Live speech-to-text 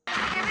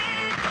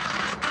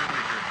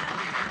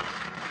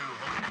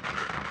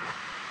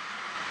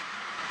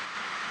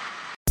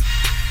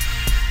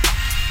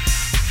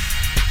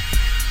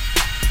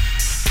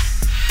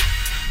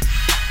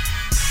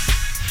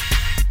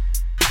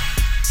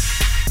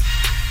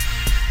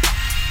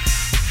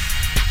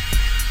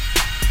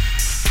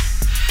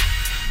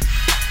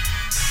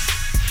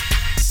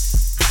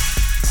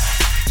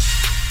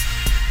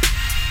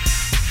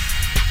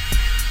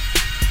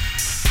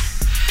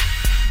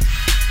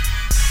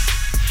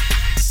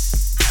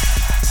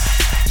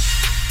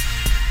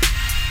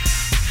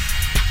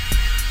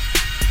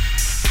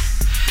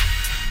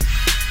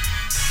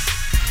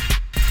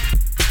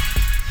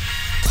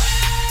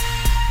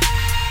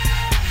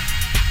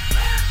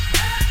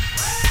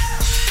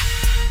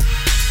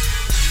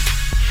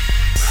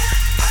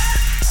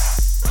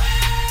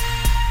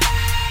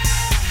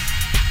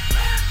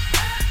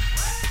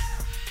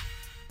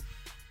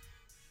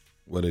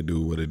it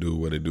do, what it do,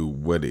 what it do,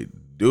 what it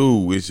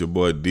do. It's your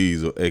boy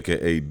Diesel,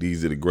 aka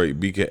Diesel the Great,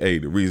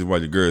 BKA, the reason why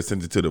your girl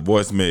sent it to the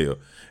voicemail.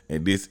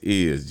 And this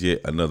is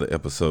yet another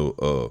episode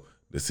of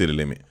the City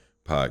Limit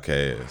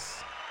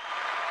Podcast.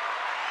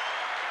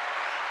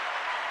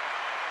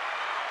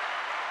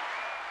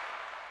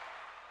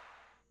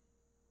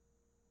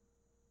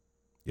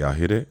 Y'all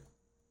hear that?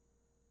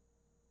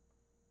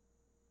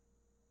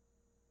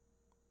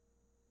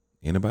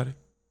 Anybody?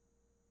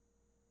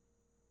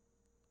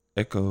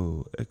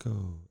 Echo,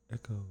 echo,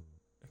 echo,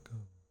 echo.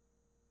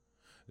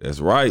 That's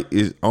right.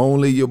 It's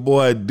only your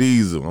boy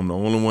Diesel. I'm the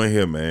only one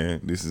here,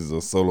 man. This is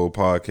a solo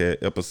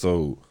podcast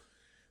episode.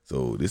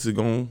 So this is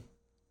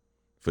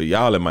for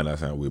y'all, it might not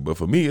sound weird, but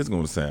for me, it's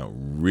going to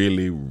sound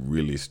really,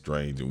 really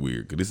strange and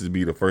weird. Because this is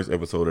be the first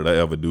episode that I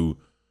ever do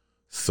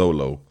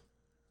solo.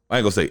 I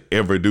ain't going to say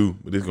ever do,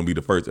 but this is going to be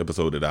the first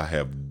episode that I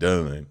have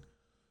done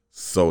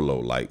solo,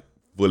 like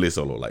fully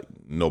solo, like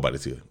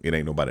nobody's here. It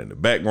ain't nobody in the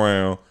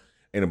background.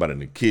 Ain't nobody in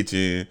the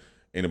kitchen.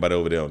 Ain't nobody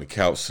over there on the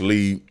couch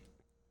sleep.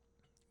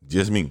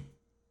 Just me.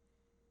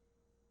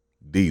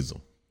 Diesel.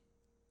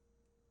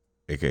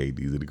 AKA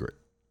Diesel the Great.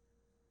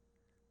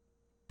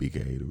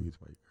 BKA the reason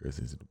why your girl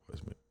sends it to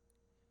voicemail.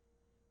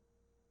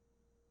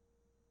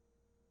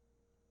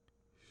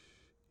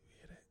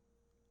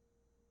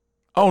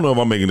 I don't know if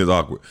I'm making this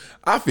awkward.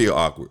 I feel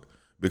awkward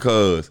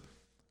because,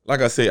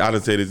 like I said, I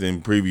done said this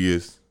in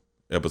previous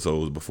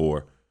episodes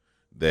before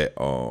that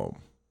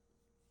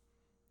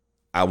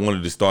I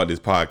wanted to start this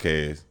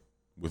podcast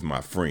with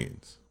my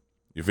friends.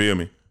 You feel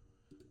me?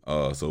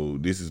 So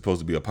this is supposed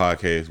to be a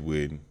podcast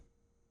with,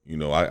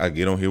 I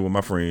get on here with my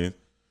friends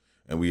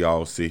and we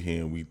all sit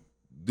here and we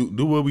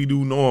do what we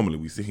do normally.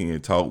 We sit here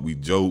and talk, we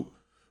joke,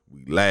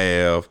 we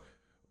laugh,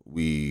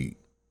 we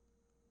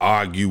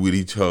argue with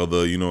each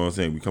other, you know what I'm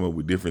saying? We come up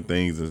with different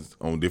things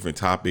on different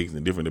topics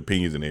and different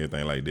opinions and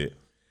everything like that.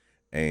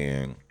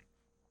 And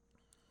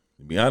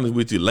to be honest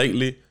with you,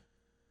 lately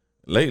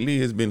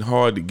it's been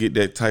hard to get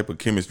that type of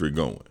chemistry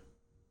going.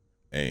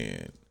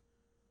 And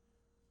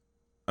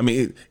I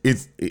mean,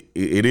 it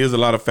is a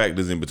lot of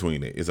factors in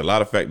between it. It's a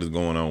lot of factors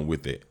going on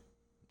with it.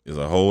 There's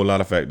a whole lot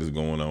of factors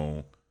going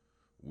on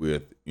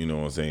with, you know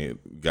what I'm saying?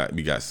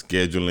 We got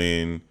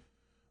scheduling,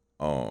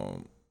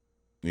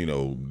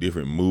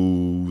 different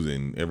moves,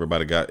 and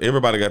everybody got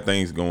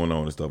things going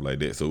on and stuff like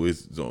that. So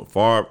it's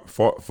far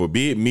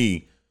forbid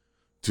me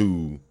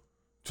to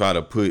try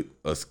to put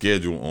a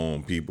schedule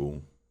on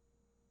people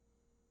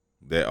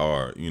that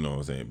are, you know what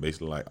I'm saying,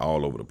 basically like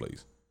all over the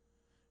place.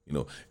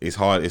 It's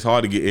hard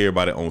to get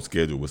everybody on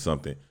schedule with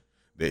something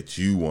that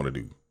you want to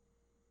do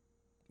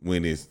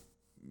when it's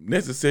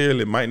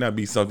necessarily might not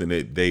be something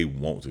that they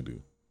want to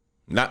do.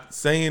 Not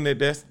saying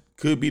that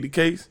could be the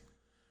case.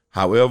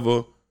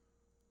 However,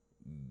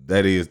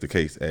 that is the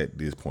case at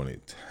this point in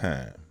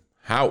time.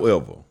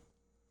 However,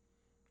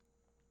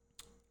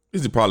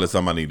 this is probably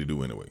something I need to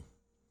do anyway.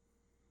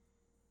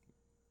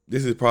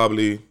 This is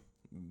probably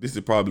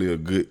a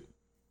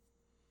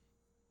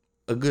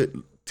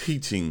good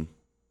teaching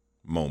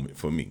moment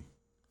for me,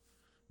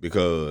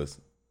 because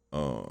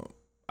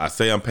I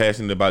say I'm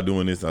passionate about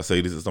doing this. I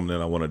say this is something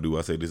that I want to do.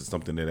 I say this is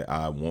something that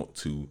I want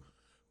to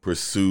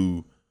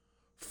pursue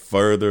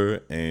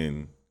further,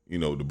 and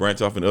to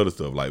branch off in other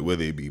stuff, like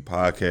whether it be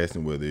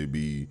podcasting, whether it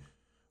be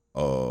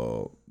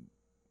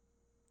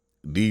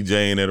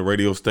DJing at a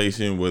radio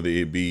station, whether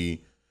it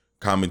be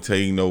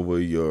commentating over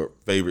your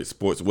favorite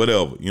sports,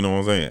 whatever. You know what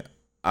I'm saying?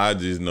 I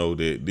just know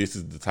that this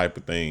is the type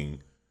of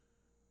thing,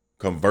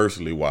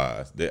 conversely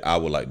wise, that I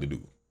would like to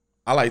do.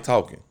 I like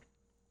talking,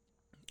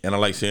 and I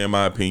like sharing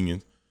my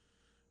opinions,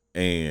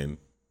 and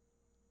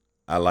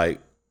I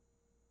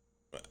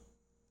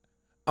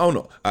don't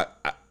know.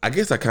 I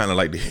guess I kind of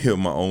like to hear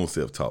my own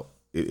self-talk.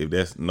 If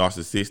that's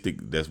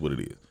narcissistic, that's what it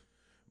is.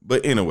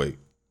 But anyway,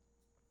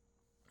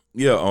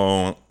 yeah,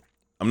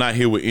 I'm not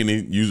here with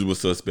any usual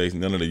suspects.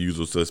 None of the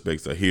usual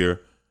suspects are here.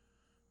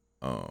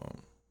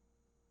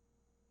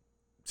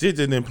 Shit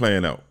just didn't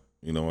plan out.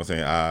 You know what I'm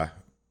saying?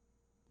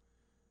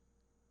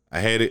 I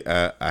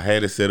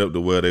had it set up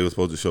to where they were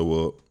supposed to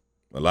show up.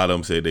 A lot of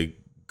them said they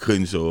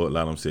couldn't show up. A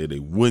lot of them said they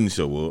wouldn't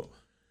show up.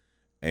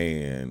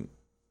 And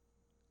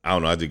I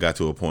don't know, I just got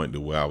to a point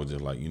to where I was just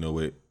like, you know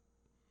what?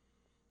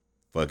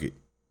 Fuck it.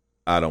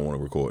 I don't want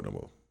to record no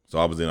more. So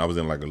I was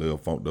in like a little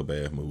funked up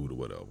ass mood or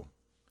whatever.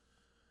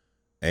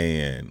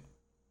 And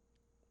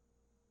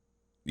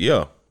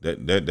yeah,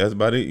 that's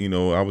about it.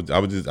 I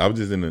was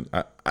just in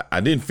I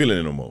didn't feel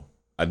it no more.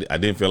 I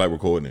didn't feel like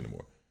recording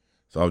anymore.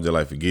 So I was just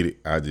like, forget it.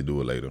 I'll just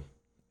do it later.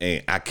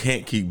 And I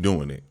can't keep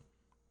doing it.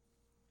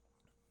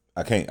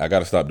 I got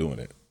to stop doing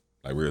it.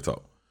 Like, real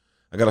talk.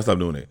 I got to stop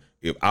doing it.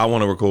 If I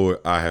want to record,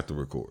 I have to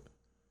record.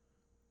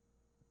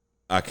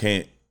 I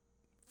can't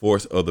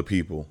force other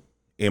people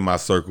in my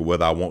circle,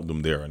 whether I want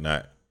them there or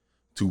not,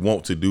 to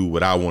want to do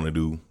what I want to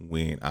do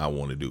when I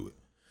want to do it.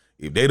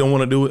 If they don't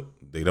want to do it,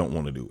 they don't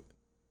want to do it.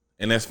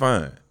 And that's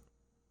fine.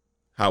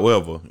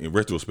 However, in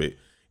retrospect,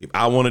 if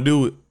I want to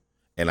do it,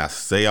 and I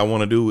say I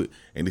want to do it,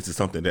 and this is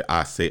something that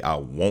I say I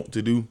want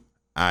to do,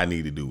 I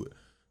need to do it.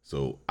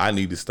 So I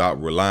need to stop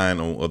relying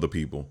on other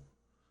people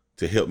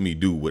to help me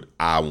do what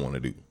I want to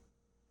do.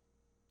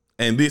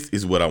 And this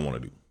is what I want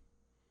to do.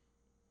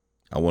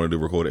 I wanted to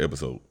record an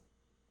episode.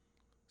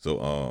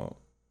 So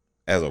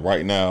as of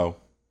right now,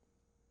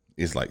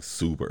 it's like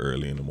super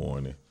early in the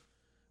morning.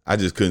 I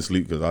just couldn't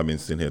sleep because I've been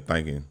sitting here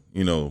thinking,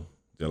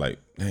 they're like,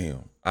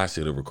 damn, I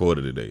should have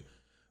recorded today.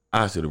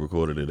 This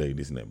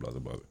and that, blah,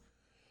 blah,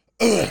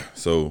 blah.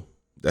 So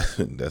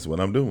that's what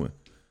I'm doing.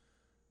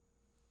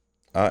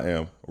 I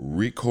am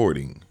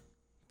recording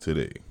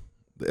today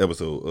the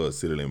episode of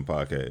City Living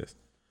Podcast.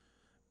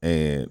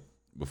 And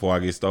before I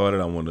get started,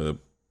 I want to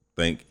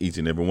thank each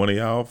and every one of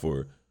y'all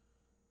for,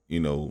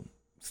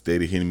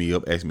 steady hitting me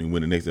up, asking me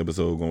when the next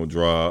episode going to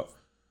drop,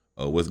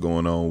 what's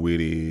going on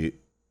with it,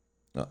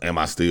 am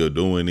I still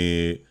doing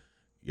it?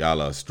 Y'all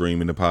are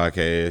streaming the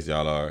podcast,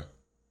 y'all are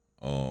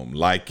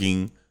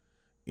liking,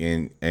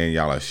 and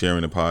y'all are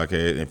sharing the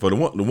podcast. And for the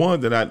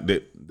ones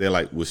that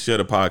like will share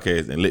the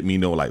podcast and let me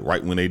know like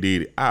right when they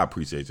did it, I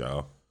appreciate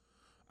y'all.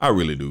 I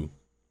really do.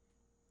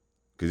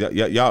 Cause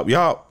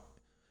y'all,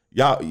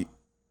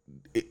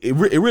 it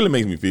really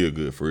makes me feel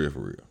good for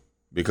real.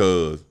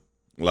 Because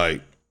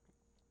like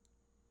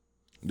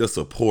the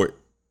support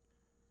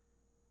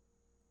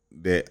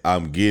that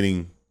I'm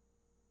getting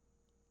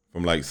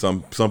from like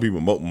some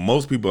people,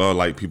 most people are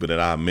like people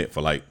that I met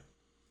for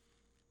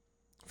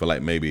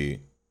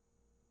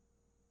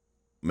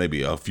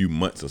maybe a few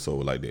months or so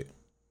like that.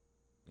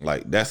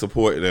 Like that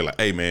support, they're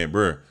like, hey man,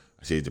 bro,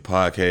 I shared your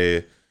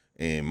podcast,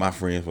 and my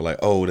friends were like,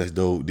 oh, that's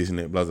dope, this and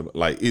that, blah, blah, blah.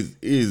 Like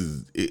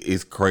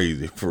it's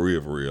crazy for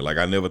real. Like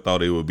I never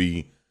thought it would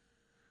be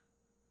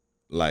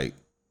like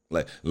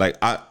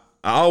I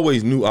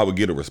always knew I would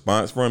get a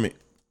response from it,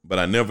 but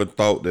I never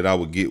thought that I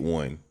would get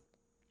one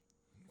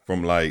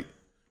from like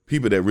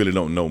people that really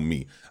don't know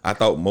me. I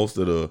thought most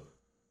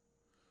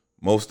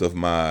of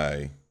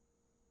my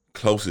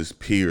closest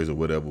peers or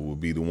whatever would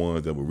be the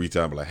ones that would reach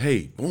out and be like,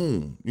 hey,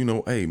 boom,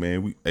 hey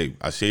man,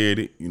 I shared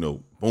it,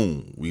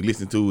 boom, we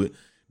listened to it,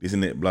 this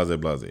and that, blase,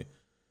 blase.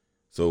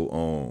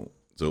 So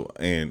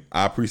and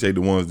I appreciate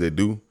the ones that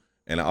do,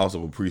 and I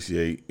also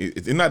appreciate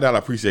it's not that I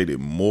appreciate it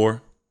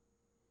more,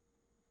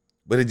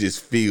 but it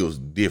just feels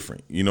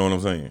different. You know what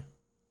I'm saying?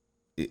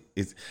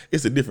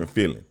 It's a different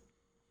feeling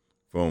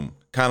from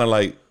kind of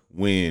like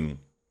when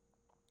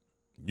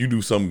you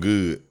do something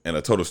good and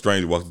a total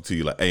stranger walks up to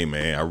you like, hey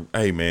man,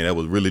 that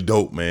was really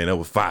dope, man. That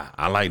was fire.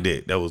 I like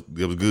that. That was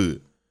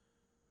good.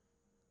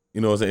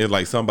 You know what I'm saying? It's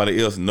like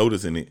somebody else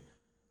noticing it.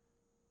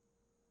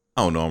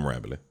 I don't know, I'm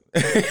rambling.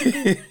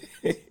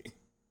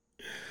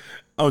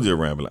 I'm just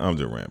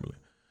rambling.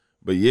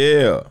 But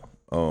yeah,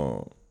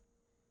 I'm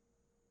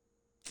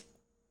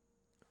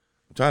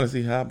trying to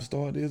see how I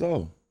start this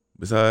off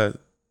besides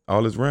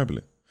all this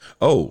rambling.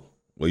 Oh,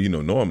 well,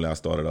 normally I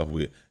started off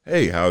with,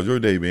 hey, how's your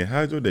day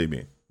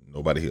been?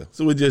 Nobody here.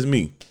 So it's just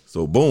me.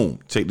 So boom,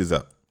 check this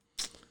out.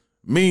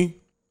 Me,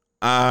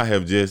 I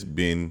have just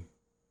been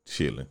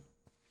chilling.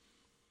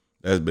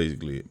 That's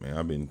basically it, man.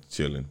 I've been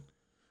chilling.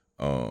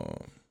 A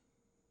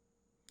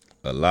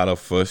lot of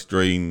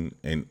frustrating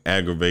and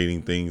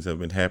aggravating things have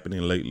been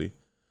happening lately.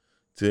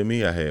 To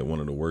me, I had one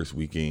of the worst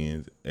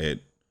weekends at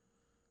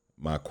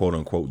my quote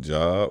unquote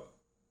job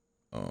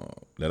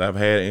that I've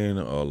had in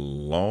a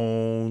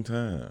long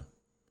time.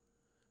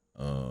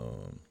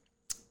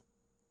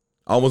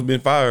 Almost been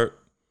fired.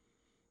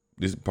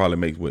 This probably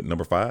makes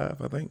number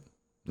 5, I think.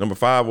 Number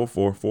 5 or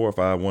 4 or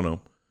 5, one of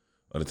them.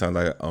 Other times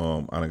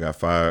I got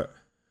fired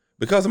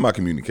because of my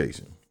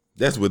communication.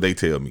 That's what they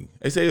tell me.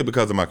 They say it's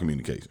because of my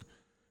communication.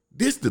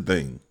 This the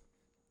thing.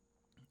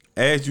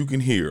 As you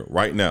can hear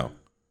right now,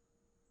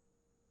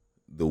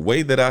 the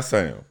way that I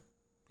sound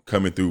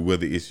coming through,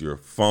 whether it's your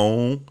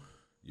phone,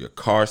 your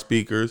car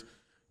speakers,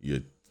 your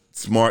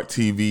smart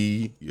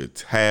TV, your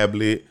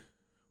tablet,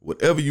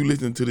 whatever you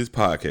listen to this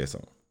podcast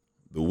on,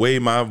 the way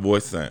my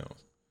voice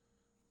sounds,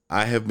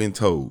 I have been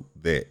told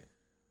that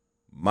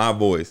my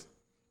voice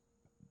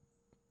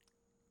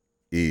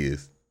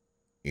is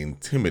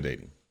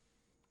intimidating.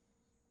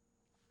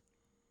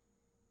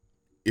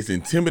 It's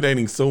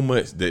intimidating so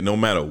much that no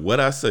matter what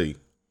I say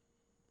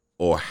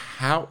or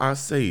how I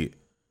say it,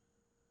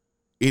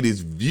 it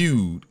is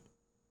viewed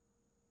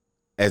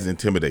as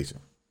intimidation.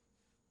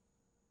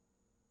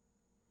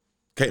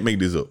 Can't make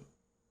this up.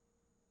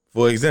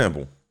 For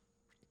example,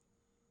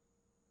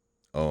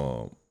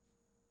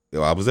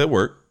 I was at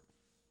work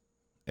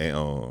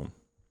and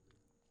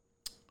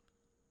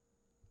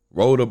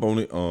rolled up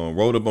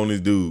on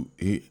this dude.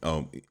 He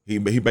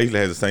basically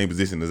has the same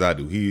position as I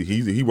do.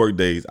 He worked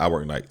days, I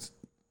work nights.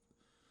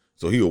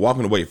 So he was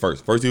walking away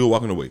first. First he was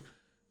walking away.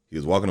 He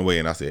was walking away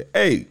and I said,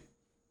 hey,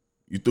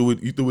 you through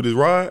with his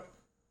ride?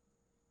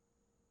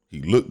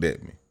 He looked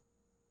at me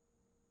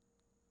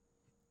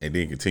and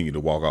then continued to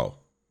walk off.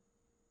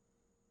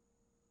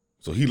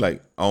 So he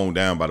like on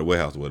down by the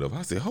warehouse or whatever.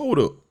 I said, hold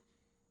up.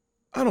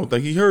 I don't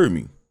think he heard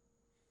me.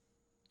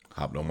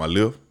 Hopped on my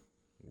lift,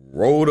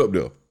 rolled up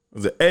there. I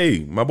said,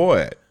 hey, my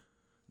boy,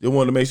 just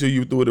wanted to make sure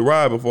you threw the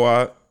ride before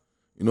I,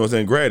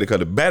 grab it because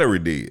the battery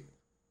dead.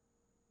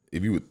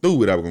 If you would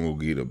threw it, I was gonna go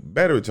get a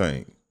battery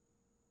change.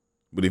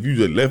 But if you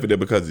just left it there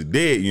because it's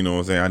dead, you know what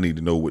I'm saying? I need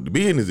to know what the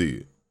business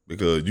is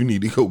because you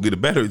need to go get a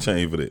battery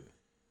change for that.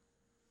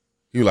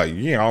 He was like,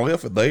 yeah, I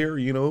left it there,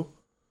 you know.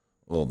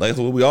 Well, that's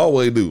what we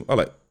always do. I'm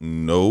like,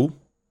 no.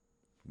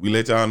 We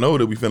let y'all know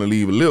that we finna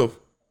leave a lift.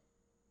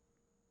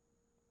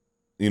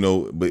 You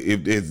know, but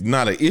if it's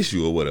not an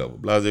issue or whatever,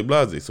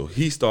 blase. So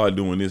he started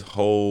doing this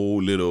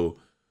whole little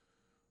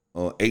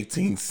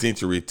 18th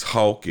century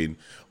talking,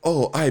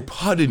 oh, I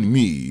pardon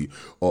me,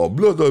 or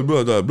blah, blah,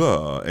 blah, blah,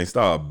 blah, and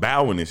start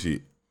bowing and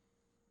shit.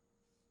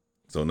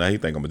 So now he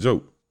think I'm a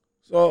joke.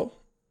 So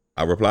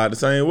I replied the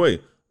same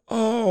way.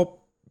 Oh,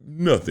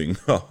 nothing.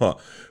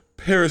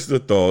 Perish the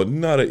thought,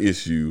 not an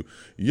issue.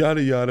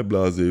 Yada, yada,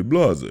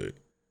 blase.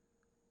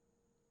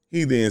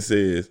 He then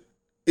says,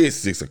 it's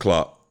 6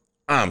 o'clock.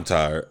 I'm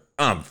tired.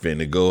 I'm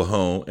finna go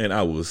home and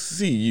I will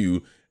see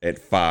you at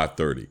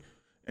 5:30.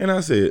 And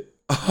I said,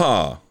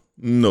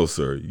 no,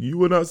 sir. You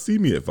will not see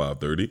me at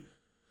 5:30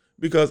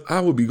 because I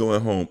will be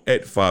going home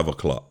at 5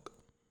 o'clock.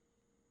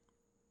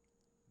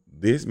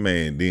 This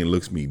man then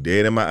looks me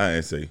dead in my eye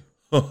and say,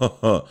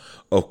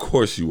 of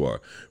course you are,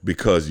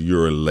 because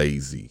you're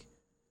lazy.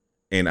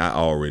 And I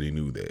already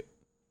knew that.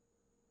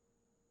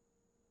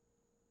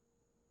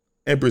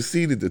 And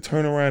proceeded to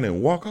turn around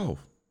and walk off.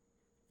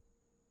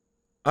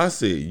 I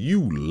said,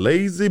 you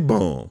lazy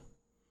bum.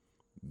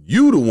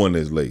 You the one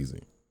that's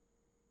lazy.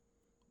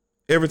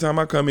 Every time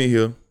I come in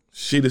here,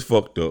 shit is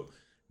fucked up.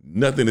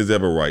 Nothing is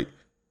ever right.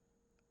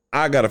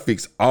 I gotta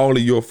fix all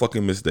of your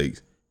fucking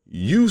mistakes.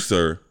 You,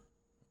 sir,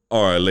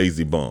 are a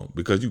lazy bum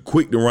because you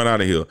quick to run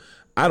out of here.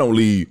 I don't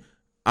leave.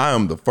 I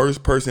am the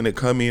first person that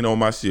come in on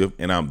my shift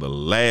and I'm the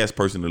last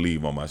person to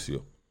leave on my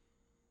shift.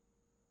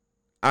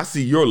 I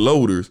see your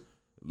loaders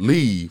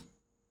leave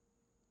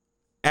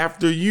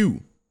after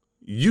you.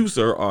 You,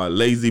 sir, are a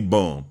lazy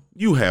bum.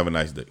 You have a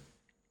nice day.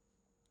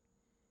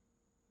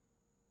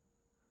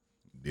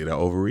 Did I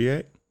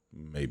overreact?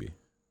 Maybe.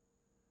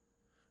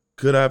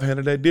 Could I have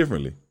handled that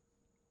differently?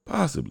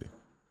 Possibly.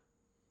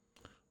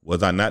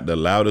 Was I not the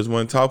loudest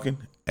one talking?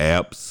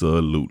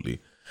 Absolutely.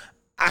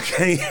 I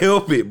can't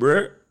help it,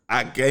 bruh.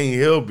 I can't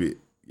help it.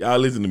 Y'all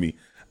listen to me.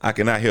 I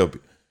cannot help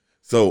it.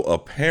 So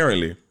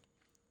apparently,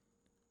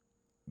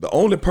 the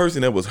only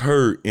person that was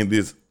heard in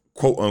this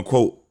quote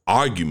unquote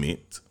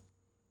argument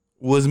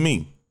was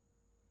me.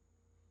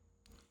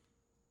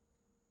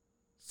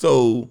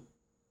 So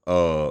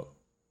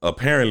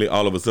apparently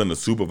all of a sudden the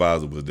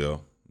supervisor was there.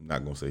 I'm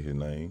not gonna say his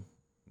name.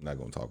 I'm not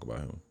gonna talk about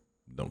him.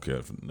 Don't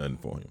care for nothing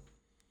for him.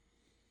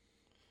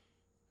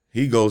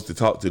 He goes to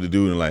talk to the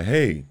dude and like,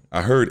 hey,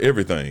 I heard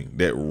everything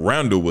that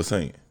Randall was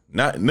saying.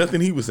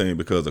 Nothing he was saying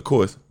because of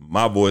course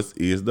my voice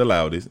is the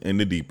loudest and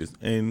the deepest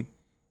and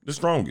the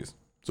strongest.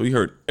 So he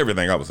heard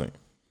everything I was saying.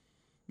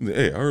 He said,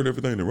 hey, I heard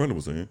everything that Randall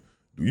was saying.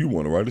 Do you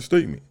want to write a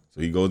statement? So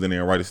he goes in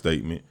there and write a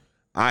statement.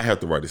 I have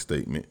to write a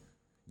statement.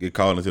 Get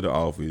called into the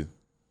office.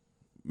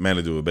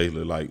 Manager was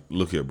basically like,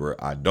 look here, bro,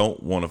 I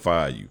don't want to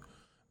fire you.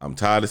 I'm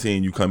tired of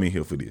seeing you come in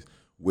here for this.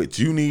 What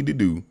you need to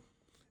do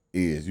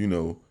is,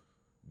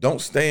 don't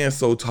stand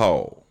so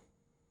tall.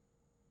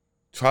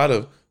 Try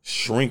to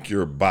shrink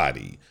your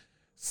body.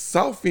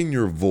 Soften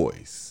your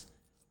voice.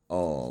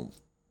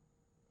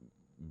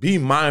 Be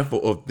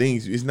mindful of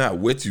things. It's not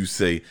what you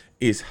say,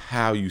 it's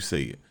how you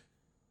say it.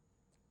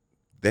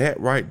 That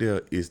right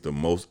there is the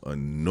most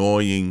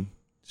annoying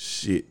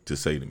shit to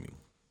say to me.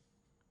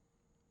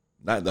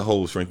 Not the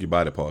whole shrink your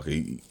body part.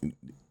 He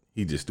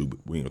just stupid.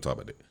 We ain't gonna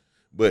talk about that.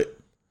 But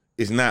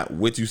it's not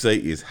what you say,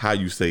 it's how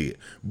you say it.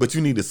 But you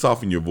need to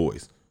soften your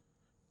voice.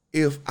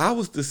 If I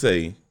was to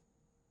say,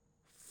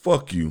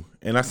 fuck you,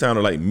 and I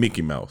sounded like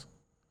Mickey Mouse,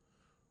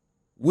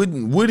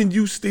 wouldn't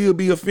you still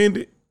be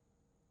offended?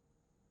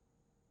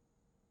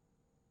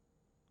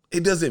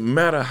 It doesn't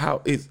matter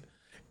how it's.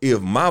 If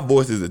my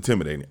voice is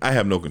intimidating, I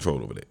have no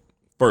control over that.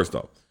 First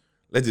off,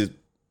 let's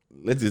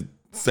just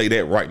say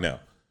that right now.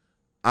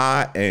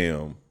 I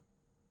am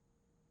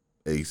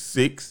a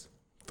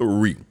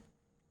 6'3".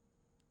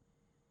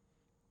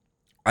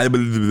 I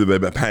believe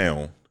a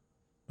pound.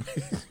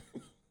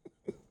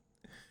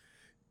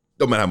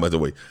 Don't matter how much I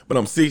weigh, but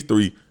I'm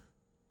 6'3".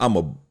 I'm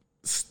a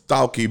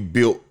stocky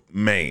built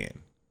man,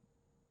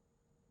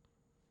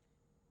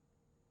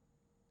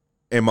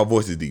 and my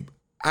voice is deep.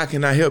 I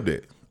cannot help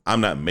that. I'm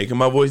not making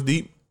my voice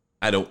deep.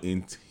 I don't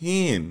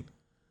intend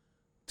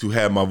to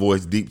have my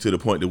voice deep to the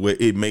point to where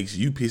it makes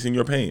you piss in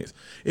your pants.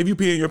 If you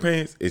pee in your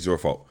pants, it's your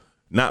fault,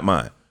 not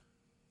mine.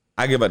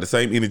 I give out the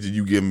same energy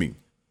you give me.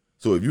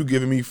 So if you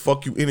giving me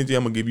fuck you energy,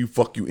 I'm gonna give you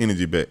fuck you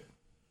energy back.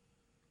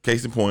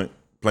 Case in point,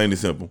 plain and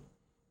simple.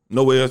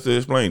 No way else to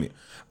explain it.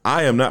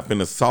 I am not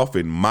finna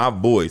soften my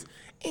voice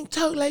and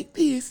talk like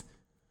this.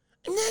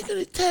 I'm not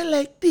gonna talk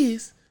like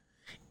this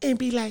and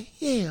be like,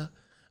 yeah,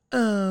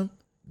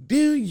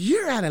 dude,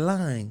 you're out of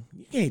line.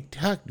 You can't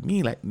talk to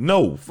me like,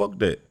 no, fuck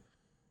that.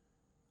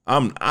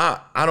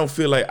 I don't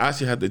feel like I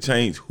should have to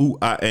change who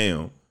I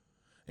am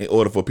in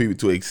order for people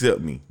to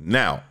accept me.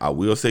 Now, I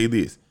will say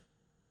this.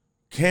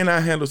 Can I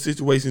handle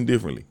situations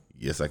differently?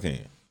 Yes, I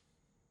can.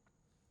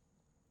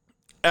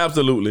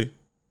 Absolutely,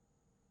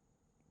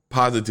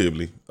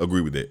 positively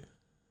agree with that.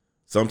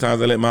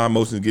 Sometimes I let my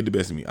emotions get the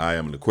best of me. I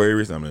am an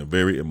Aquarius. I'm a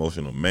very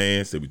emotional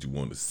man. Say what you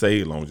want to say,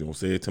 as long as you don't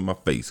say it to my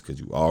face, because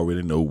you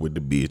already know what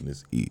the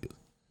business is.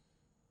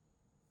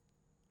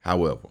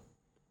 However,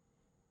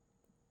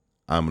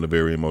 I'm a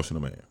very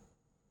emotional man.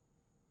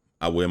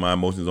 I wear my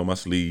emotions on my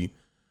sleeve.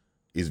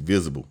 It's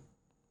visible.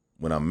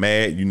 When I'm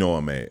mad, you know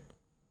I'm mad.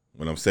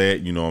 When I'm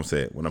sad, you know I'm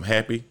sad. When I'm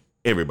happy,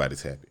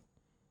 everybody's happy.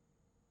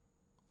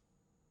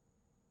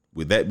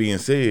 With that being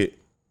said,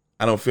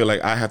 I don't feel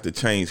like I have to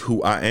change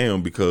who I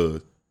am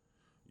because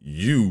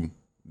you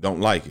don't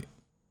like it.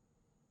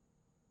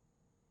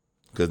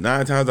 Because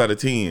 9 times out of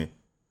 10,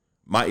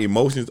 my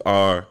emotions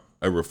are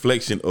a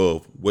reflection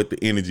of what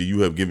the energy you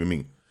have given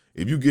me.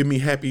 If you give me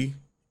happy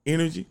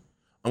energy,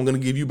 I'm going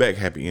to give you back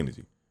happy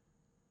energy.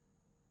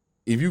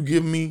 If you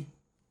give me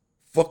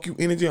fuck you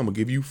energy, I'm going to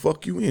give you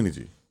fuck you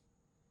energy.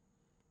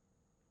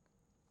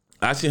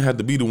 I shouldn't have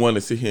to be the one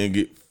to sit here and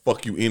get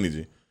fuck you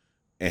energy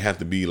and have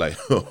to be like,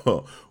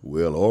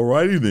 well,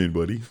 alrighty then,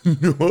 buddy.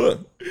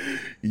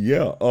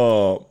 Yeah.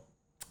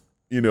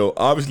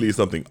 Obviously it's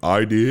something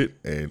I did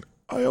and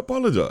I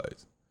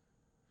apologize.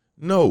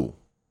 No.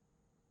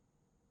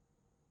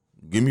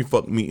 Give me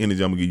fuck me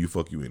energy, I'm gonna give you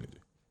fuck you energy.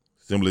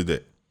 Simple as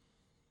that.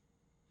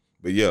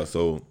 But yeah,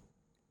 so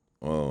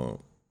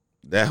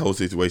that whole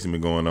situation been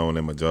going on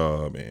at my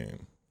job,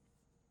 and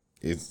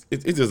it's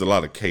just a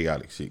lot of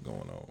chaotic shit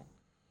going on.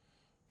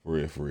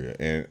 For real.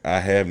 And I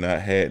have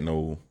not had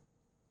no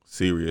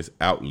serious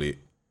outlet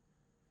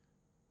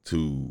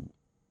to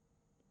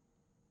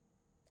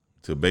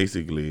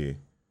basically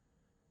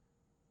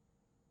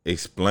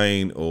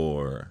explain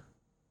or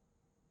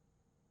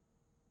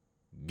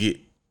get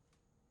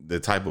the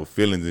type of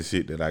feelings and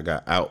shit that I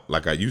got out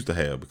like I used to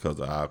have because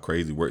of our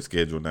crazy work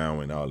schedule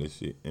now and all this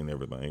shit and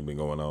everything been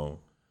going on.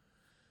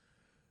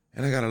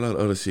 And I got a lot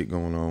of other shit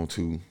going on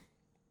too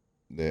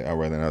that I'd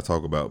rather not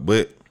talk about.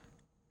 But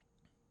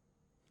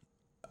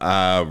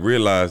I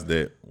realized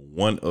that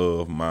one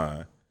of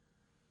my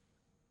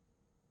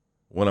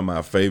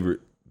favorite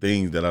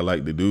things that I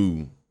like to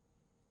do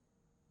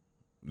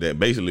that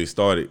basically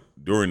started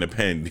during the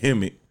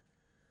pandemic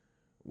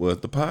was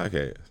the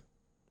podcast.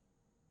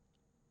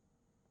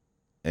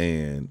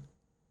 And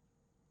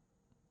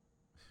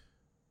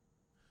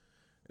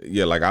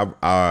yeah, like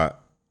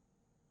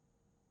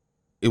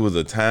it was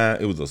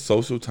a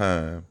social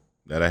time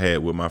that I had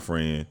with my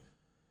friend.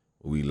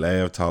 We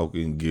laughed, talked,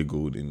 and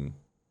giggled and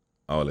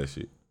all that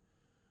shit.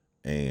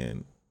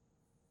 And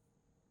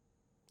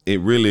it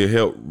really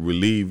helped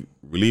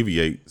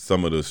alleviate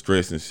some of the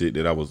stress and shit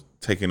that I was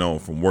taking on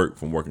from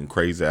working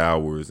crazy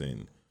hours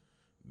and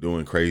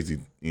doing crazy,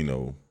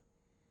 dealing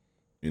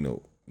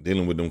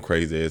with them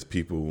crazy ass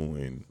people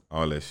and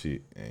all that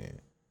shit. And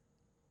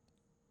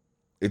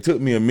it took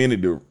me a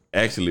minute to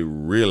actually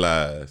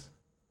realize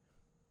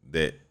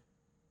that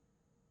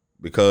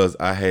because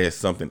I had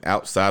something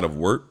outside of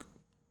work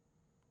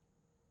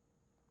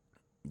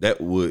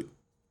that would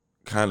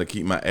kind of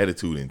keep my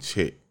attitude in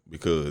check,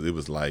 because it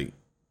was like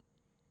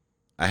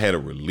I had a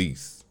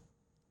release.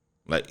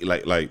 Like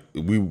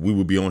we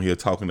would be on here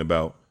talking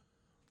about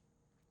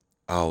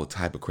all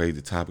type of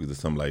crazy topics or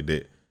something like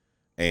that.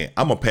 And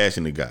I'm a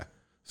passionate guy.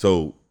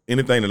 So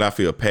anything that I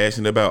feel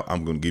passionate about,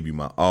 I'm going to give you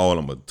my all.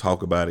 I'm going to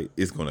talk about it.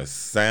 It's going to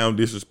sound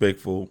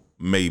disrespectful,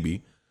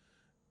 maybe.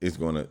 It's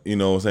going to, you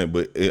know what I'm saying?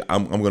 But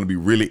I'm going to be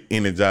really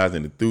energized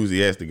and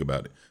enthusiastic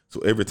about it. So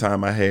every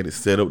time I had it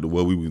set up to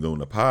where we were doing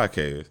the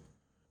podcast,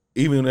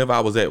 even if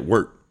I was at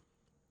work,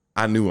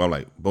 I knew, I'm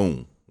like,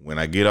 boom, when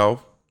I get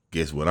off,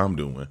 guess what I'm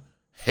doing?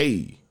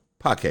 Hey,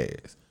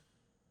 podcast.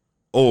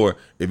 Or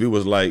if it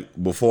was like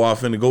before I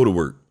finna go to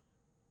work,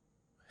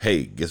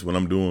 hey, guess what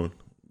I'm doing?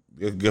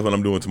 Guess what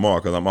I'm doing tomorrow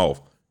because I'm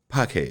off?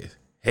 Podcast.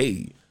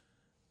 Hey,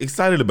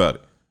 excited about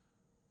it.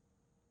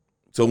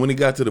 So when it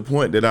got to the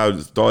point that I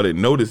started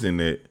noticing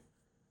that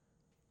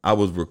I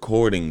was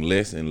recording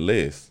less and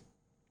less,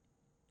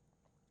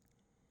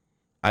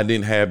 I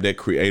didn't have that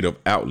creative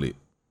outlet.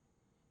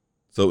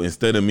 So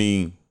instead of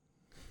me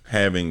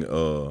having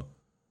the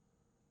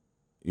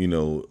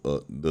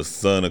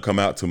sun will come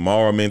out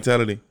tomorrow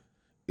mentality,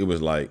 it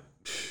was like,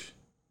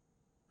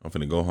 I'm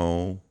finna go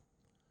home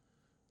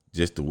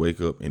just to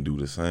wake up and do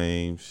the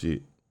same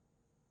shit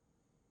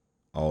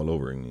all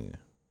over again.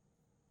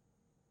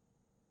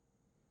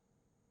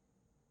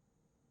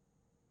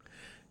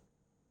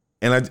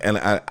 And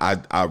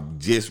I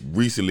just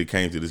recently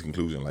came to this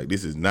conclusion. Like,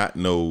 this is not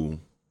no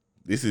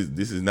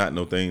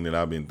thing that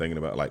I've been thinking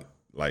about.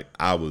 Like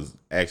I was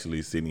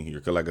actually sitting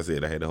here, cause like I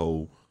said, I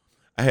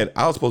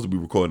was supposed to be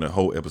recording a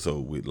whole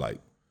episode with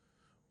like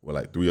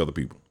 3 other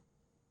people.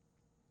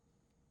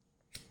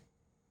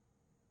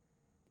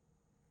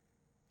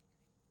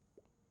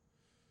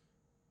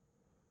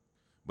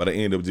 But I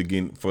ended up just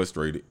getting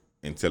frustrated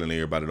and telling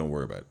everybody don't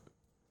worry about it.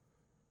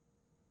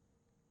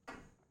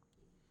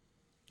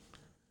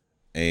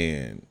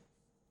 And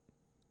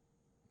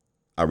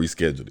I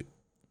rescheduled it.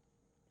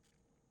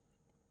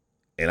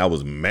 And I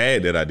was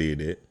mad that I did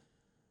that.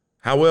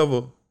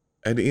 However,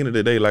 at the end of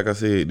the day, like I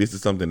said, this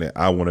is something that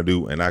I want to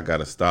do, and I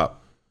gotta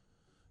stop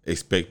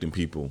expecting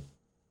people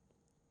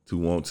to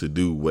want to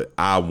do what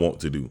I want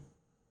to do.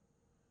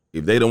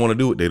 If they don't want to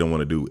do it, they don't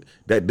want to do it.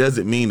 That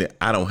doesn't mean that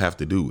I don't have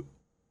to do it.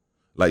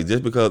 Like,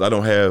 just because I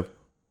don't have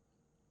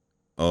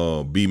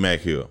B Mac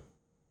here,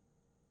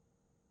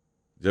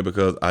 just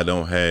because I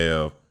don't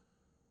have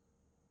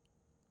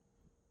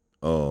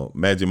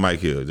Magic Mike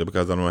here, just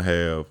because I don't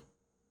have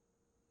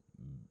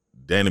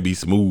Danny B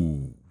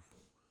Smooth,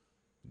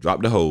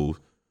 drop the hose,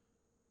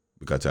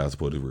 because child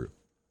support is real.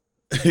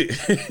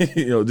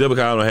 Just because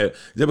I don't have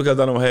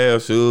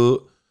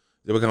Suge,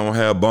 just because I don't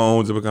have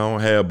Bones, just because I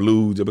don't have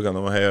Blue, just because I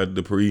don't have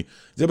Dupree,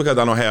 just because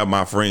I don't have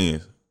my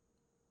friends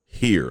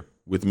here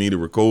with me to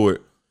record,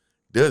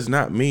 does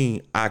not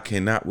mean I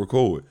cannot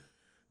record.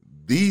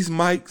 These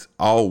mics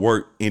all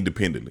work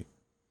independently.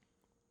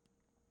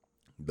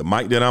 The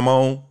mic that I'm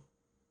on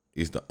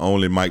is the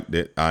only mic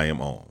that I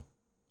am on.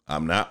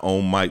 I'm not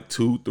on mic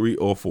 2, 3,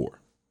 or 4.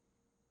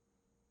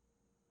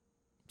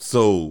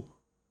 So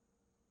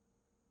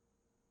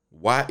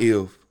why,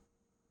 if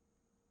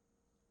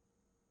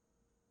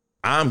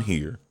I'm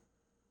here,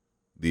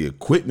 the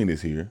equipment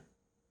is here,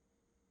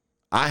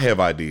 I have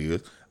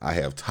ideas, I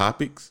have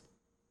topics,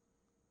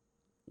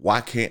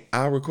 why can't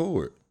I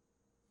record?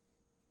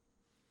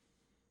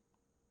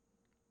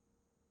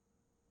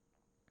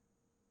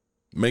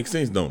 Makes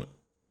sense, don't it?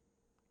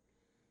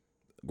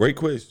 Great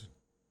question.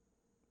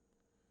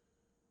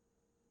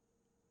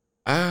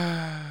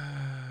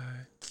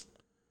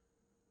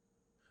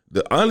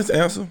 The honest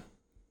answer,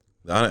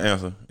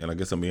 and I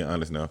guess I'm being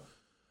honest now.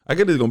 I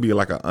guess it's gonna be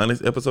like an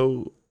honest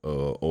episode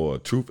or a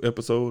truth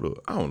episode, or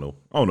I don't know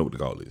what to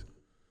call this.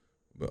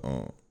 But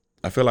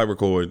I feel like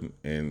recording,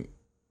 and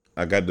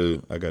I got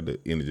the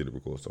energy to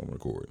record, so I'm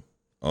recording.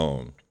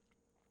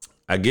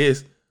 I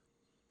guess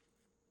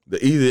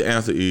the easy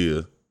answer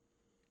is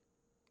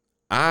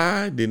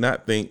I did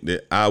not think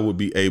that I would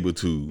be able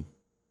to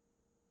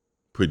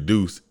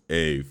produce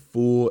a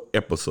full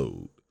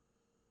episode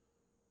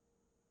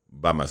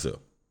by myself.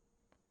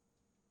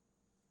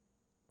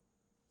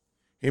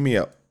 Hear me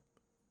out.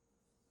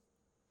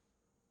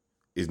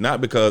 It's not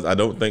because I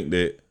don't think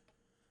that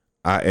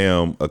I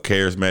am a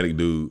charismatic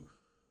dude.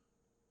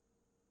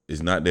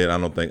 It's not that I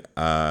don't think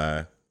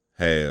I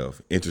have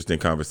interesting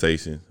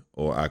conversations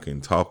or I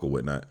can talk or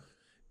whatnot.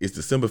 It's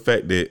the simple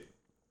fact that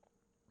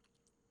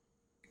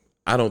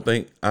I don't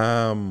think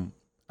I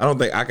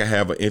can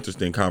have an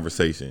interesting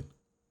conversation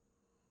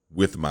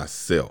with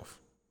myself.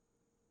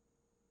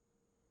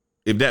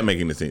 If that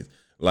makes any sense.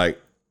 Like,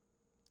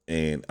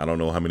 and I don't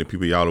know how many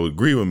people y'all will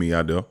agree with me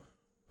out there,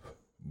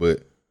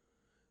 but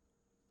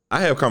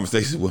I have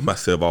conversations with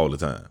myself all the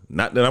time.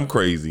 Not that I'm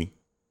crazy,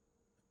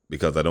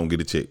 because I don't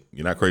get a check.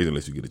 You're not crazy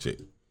unless you get a check.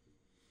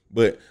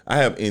 But I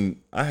have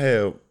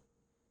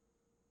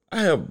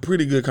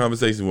pretty good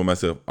conversations with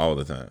myself all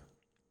the time.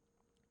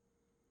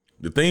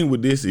 The thing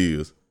with this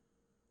is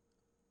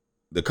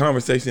the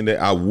conversation that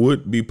I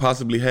would be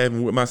possibly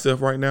having with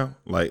myself right now,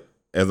 like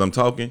as I'm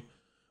talking,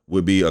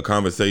 would be a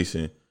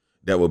conversation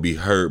that would be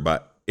heard by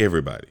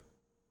everybody.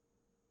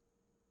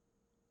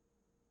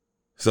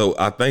 So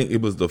I think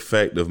it was the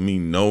fact of me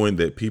knowing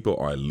that people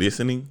are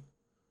listening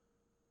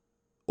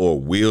or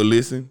will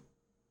listen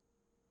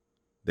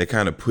that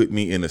kind of put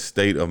me in a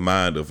state of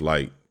mind of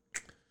like,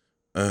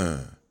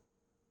 what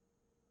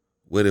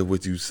if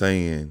what you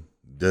saying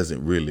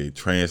doesn't really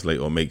translate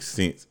or make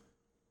sense?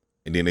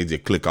 And then they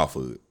just click off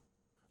of it.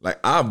 Like,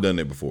 I've done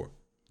that before.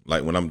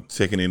 Like when I'm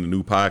checking in the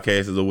new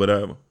podcasts or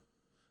whatever,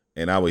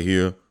 and I would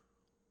hear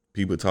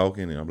people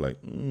talking, and I'm like,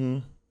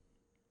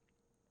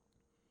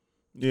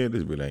 yeah,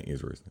 this really ain't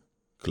interesting.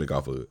 Click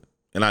off of it.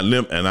 And I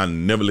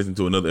never listen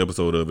to another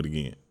episode of it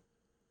again.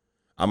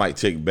 I might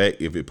check back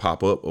if it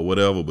pop up or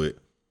whatever, but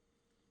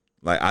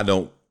like I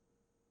don't.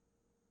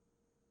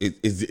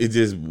 It's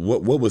just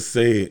what was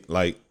said.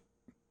 Like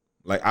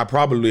I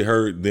probably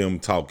heard them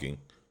talking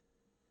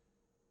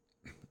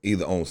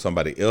either on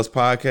somebody else's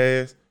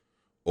podcast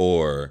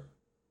or,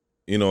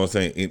 you know what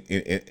I'm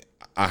saying.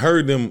 I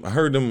heard them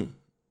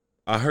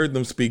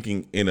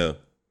speaking in a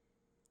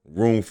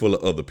room full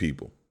of other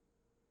people.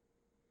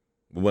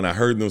 But when I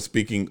heard them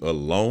speaking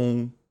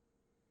alone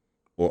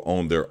or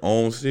on their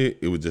own shit,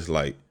 it was just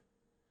like,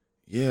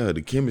 yeah,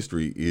 the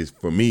chemistry is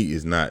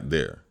not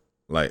there.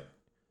 Like,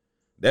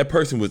 that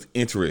person was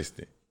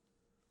interesting,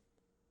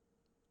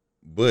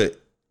 but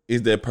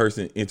is that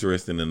person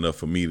interesting enough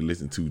for me to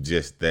listen to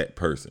just that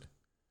person?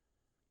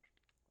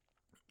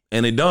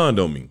 And it dawned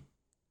on me,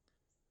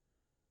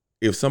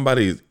 if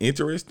somebody is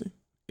interesting,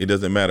 it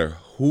doesn't matter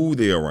who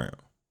they're around.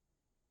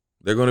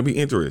 They're going to be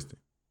interesting.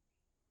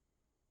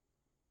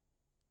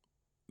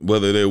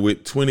 Whether they're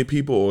with 20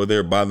 people or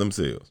they're by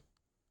themselves,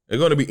 they're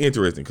going to be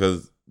interesting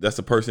because that's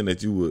a person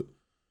that you are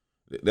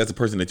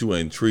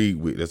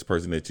intrigued with. That's a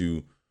person that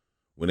you,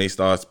 when they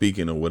start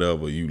speaking or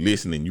whatever, you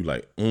listen and you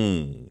like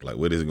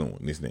where is it going?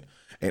 This and that.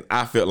 And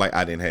I felt like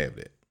I didn't have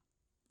that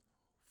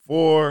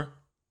for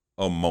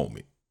a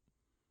moment.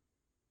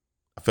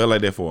 I felt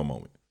like that for a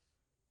moment.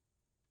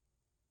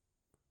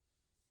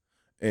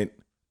 And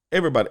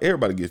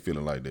everybody gets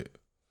feeling like that.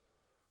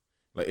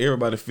 Like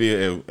everybody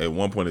feel at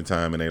one point in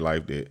time in their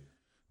life that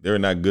they're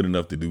not good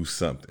enough to do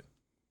something.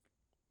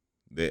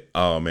 That,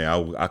 oh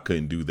man, I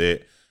couldn't do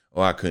that,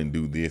 or I couldn't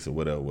do this, or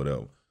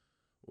whatever.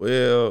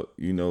 Well,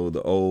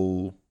 the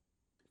old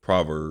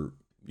proverb,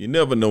 you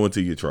never know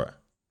until you try.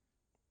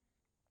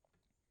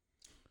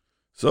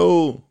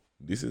 So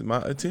this is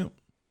my attempt.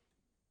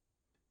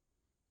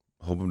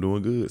 I hope I'm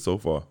doing good so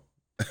far.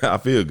 I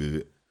feel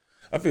good.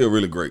 I feel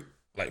really great,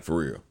 like for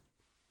real.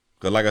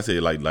 Cause like I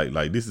said, like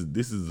this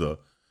is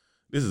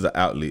an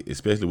outlet,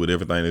 especially with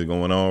everything that's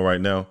going on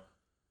right now.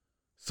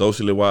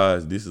 Socially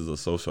wise, this is a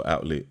social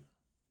outlet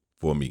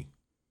for me.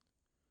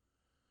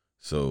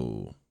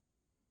 So,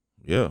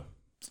 yeah,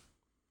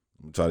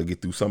 I'm gonna try to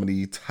get through some of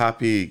these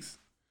topics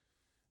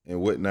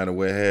and whatnot and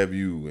what have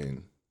you,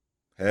 and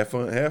have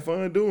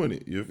fun doing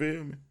it. You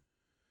feel me?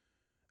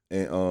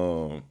 And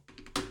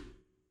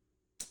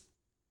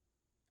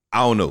I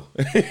don't know.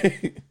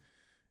 Taking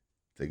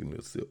a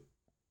little sip.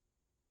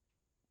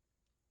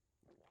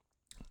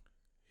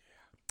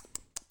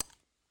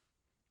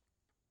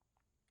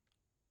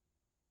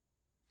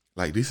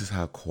 Like, this is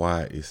how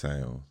quiet it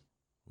sounds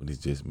when it's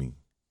just me.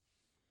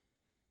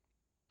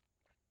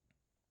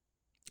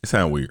 It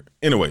sounds weird.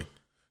 Anyway,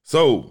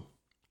 so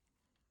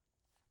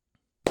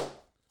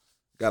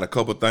got a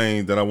couple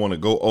things that I want to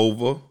go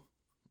over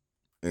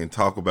and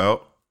talk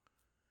about.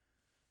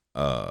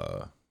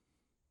 I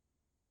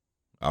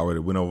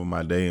already went over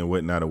my day and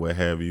whatnot or what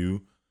have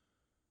you.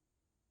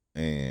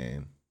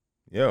 And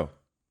yeah.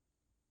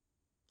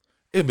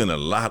 It's been a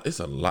lot. It's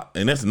a lot.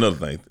 And that's another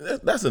thing.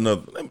 That's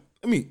another.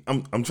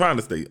 I'm trying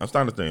to stay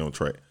on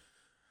track.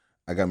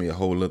 I got me a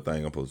whole little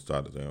thing I'm supposed to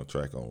try to stay on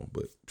track on.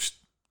 But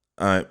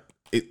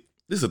this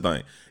is the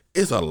thing.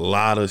 It's a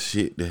lot of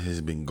shit that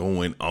has been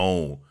going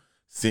on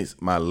since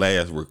my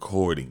last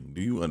recording.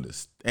 Do you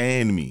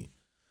understand me?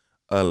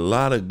 A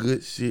lot of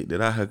good shit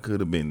that I could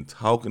have been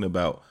talking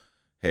about,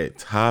 had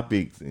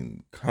topics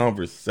and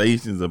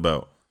conversations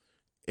about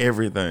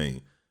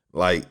everything.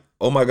 Like,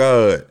 oh my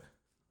God.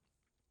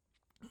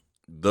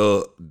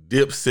 The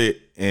Dipset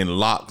and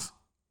Locks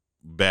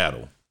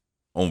battle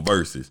on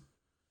Versus.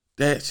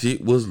 That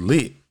shit was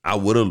lit. I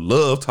would have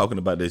loved talking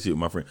about that shit with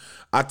my friend.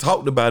 I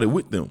talked about it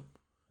with them.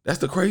 That's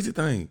the crazy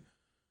thing.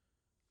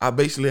 I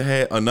basically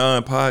had a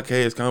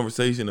non-podcast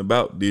conversation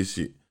about this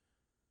shit.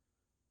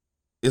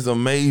 It's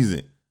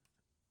amazing.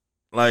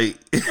 Like,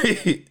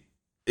 it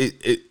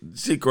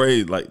shit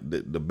crazy. Like,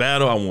 the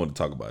battle, I want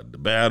to talk about it. The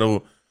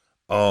battle.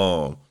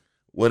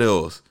 What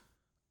else?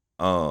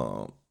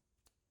 I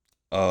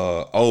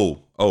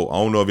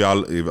don't know if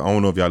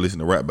y'all listen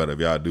to rap battle. If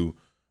y'all do,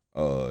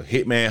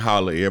 Hitman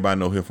Holla, everybody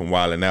know him from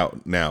Wildin'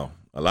 Out now.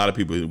 A lot of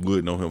people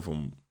would know him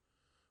from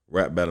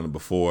rap battling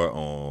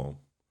before.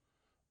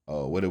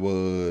 What it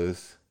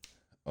was,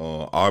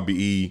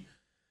 RBE,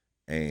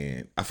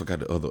 and I forgot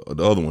the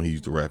other one he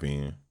used to rap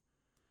in.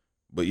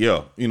 But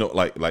yeah,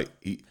 like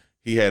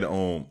he had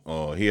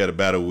a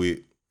battle with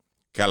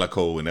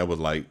Calico, and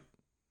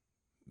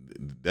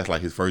that's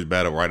like his first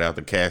battle right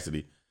after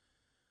Cassidy.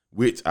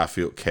 Which I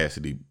feel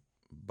Cassidy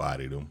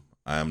bodied him.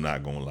 I am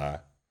not gonna lie.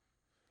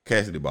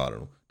 Cassidy bodied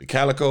him. The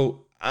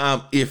Calico,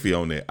 I'm iffy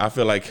on that. I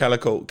feel like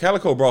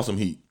Calico brought some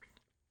heat.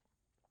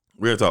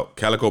 Real talk,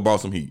 Calico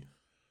brought some heat.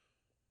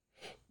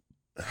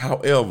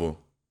 However,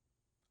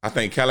 I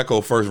think Calico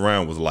first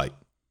round was light.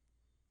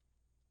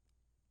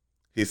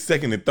 His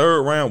second and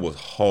third round was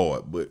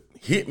hard, but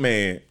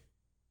Hitman,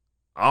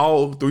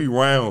 all 3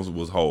 rounds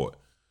was hard.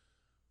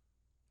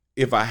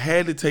 If I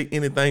had to take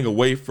anything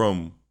away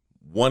from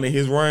one of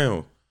his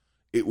rounds,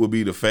 it would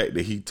be the fact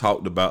that he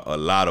talked about a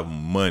lot of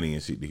money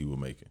and shit that he was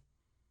making.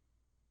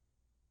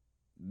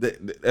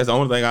 That's the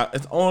only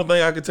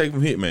thing I could take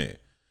from Hitman.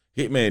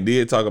 Hitman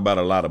did talk about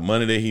a lot of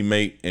money that he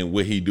make and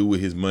what he do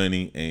with his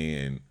money,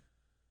 and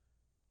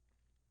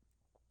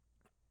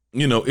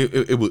it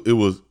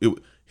was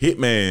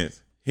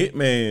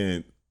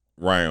Hitman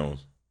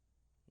rounds.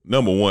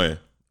 Number one,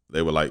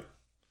 they were like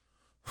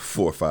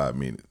 4 or 5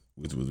 minutes,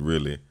 which was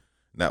really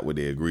not what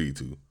they agreed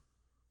to.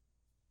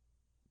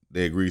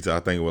 They agreed to, I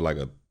think it was like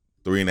a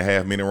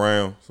 3.5 minute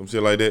round, some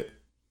shit like that.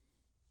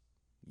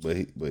 But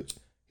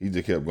he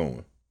just kept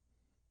going.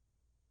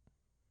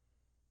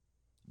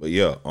 But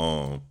yeah,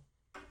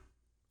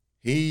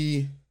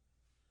 he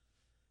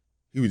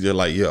was just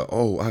like, yeah,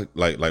 I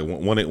like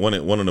one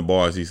of the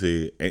bars he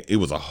said, and it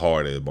was a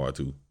hard ass bar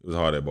too. It was a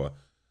hard ass bar.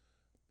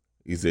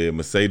 He said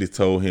Mercedes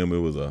told him it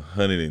was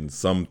 100 and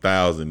some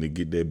thousand to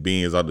get that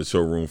Benz off the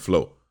showroom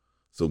floor.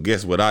 So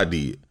guess what I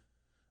did?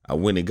 I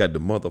went and got the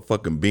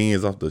motherfucking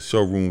Benz off the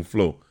showroom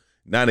floor.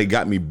 Now they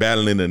got me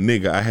battling a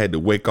nigga I had to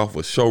wake off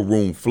a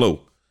showroom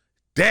floor.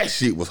 That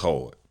shit was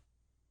hard.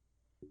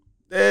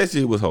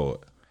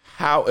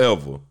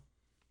 However,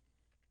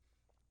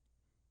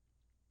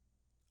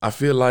 I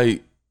feel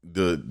like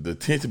the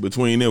tension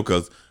between them,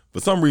 because for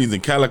some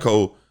reason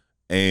Calico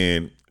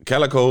and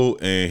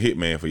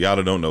Hitman, for y'all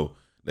that don't know,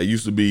 they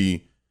used to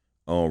be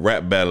on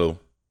rap battling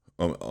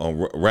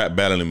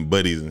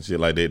buddies and shit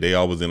like that. They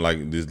always in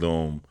like this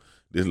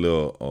this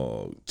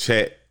little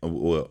chat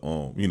or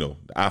the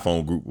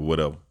iPhone group or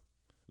whatever,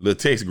 little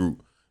text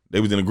group. They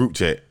was in a group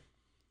chat,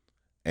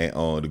 and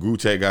the group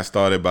chat got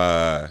started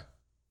by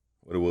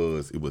what it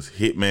was. It was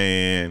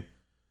Hitman.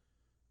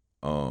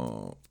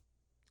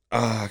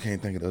 I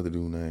can't think of the other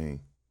dude's name.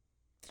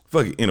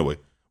 Fuck it. Anyway,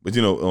 but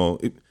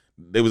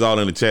they was all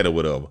in the chat or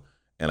whatever,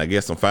 and I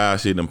guess some foul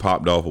shit done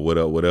popped off or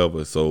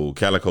whatever. So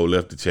Calico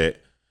left the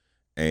chat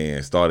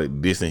and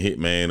started dissing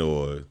Hitman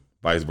or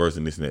vice versa,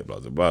 and this and that, blah,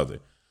 blah, blah.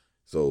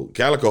 So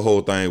Calico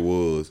whole thing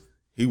was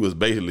he was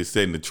basically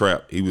setting the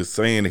trap. He was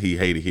saying that he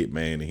hated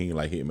Hitman and he didn't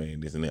like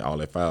Hitman, this and that, all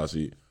that foul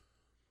shit,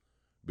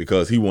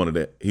 because he wanted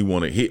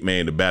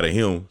Hitman to battle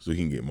him so he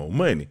can get more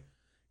money.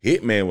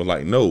 Hitman was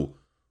like, no,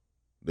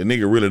 the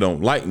nigga really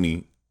don't like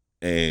me,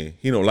 and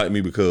he don't like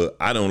me because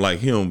I don't like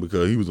him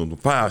because he was on the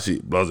foul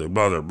shit, blah, blah,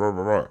 blah, blah,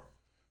 blah.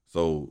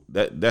 So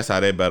that's how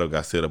that battle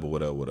got set up or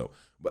whatever.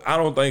 But I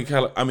don't think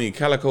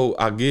Calico,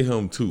 I get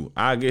him too.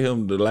 I get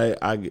him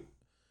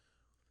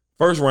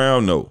first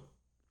round, no.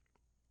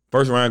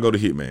 First round go to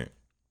Hitman.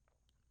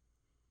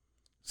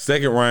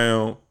 Second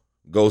round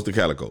goes to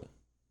Calico.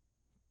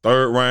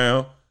 Third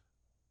round,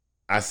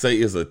 I say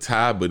it's a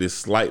tie, but it's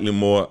slightly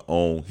more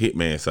on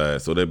Hitman's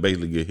side. So they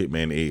basically get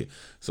Hitman the edge.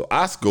 So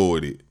I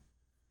scored it.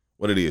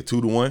 What it is,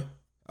 2-1?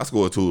 I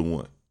scored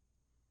 2-1.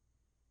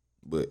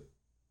 But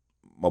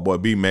my boy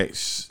B-Mac,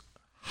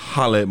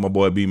 holla at my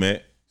boy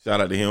B-Mac. Shout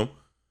out to him.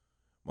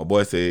 My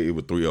boy said it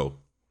was 3-0.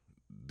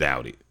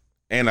 Doubt it.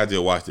 And I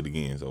just watched it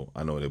again, so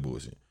I know that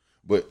bullshit.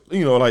 But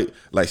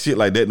like shit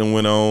like that done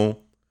went on.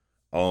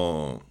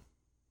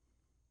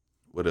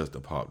 What else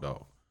done popped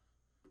off?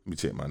 Let me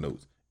check my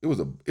notes. It was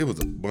a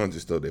bunch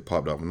of stuff that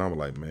popped off, and I was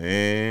like,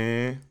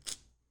 man,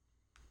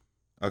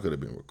 I could have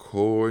been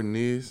recording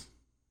this.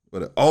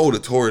 But the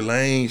Tory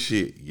Lanez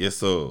shit, yes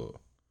sir.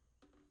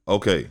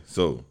 Okay,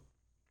 so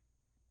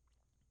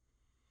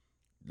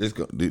this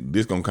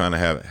gonna kind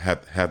of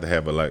have to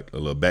have a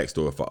little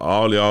backstory for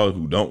all y'all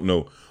who don't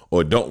know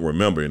or don't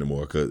remember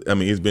anymore, because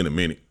it's been a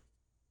minute.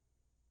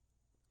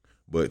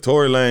 But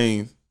Tory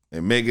Lanez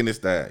and Megan Thee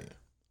Stallion,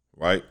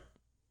 right?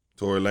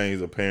 Tory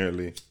Lanez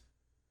apparently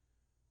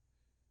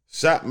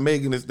shot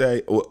Megan Thee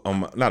Stallion,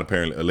 not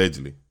apparently,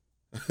 allegedly.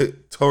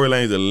 Tory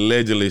Lanez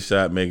allegedly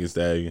shot Megan Thee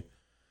Stallion,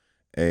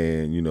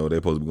 and they're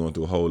supposed to be going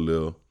through a whole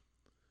little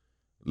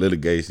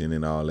litigation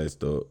and all that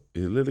stuff.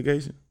 Is it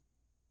litigation?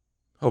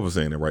 Hope I'm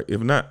saying that right.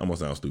 If not, I'm gonna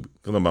sound stupid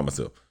because I'm by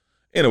myself.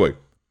 Anyway,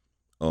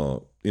 they're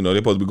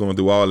supposed to be going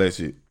through all that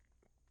shit.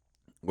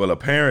 Well,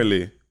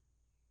 apparently,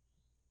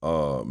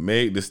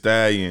 Meg Thee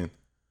Stallion,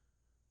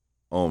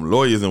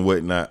 lawyers and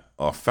whatnot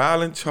are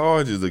filing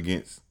charges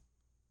against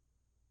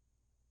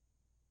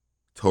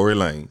Tory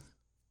Lanez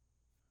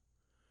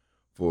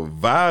for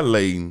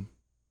violating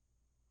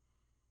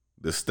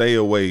the stay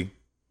away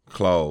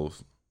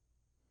clause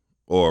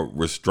or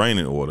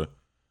restraining order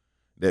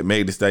that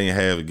Meg Thee Stallion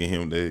have against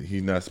him, that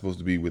he's not supposed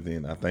to be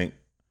within, I think,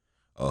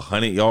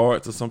 100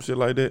 yards or some shit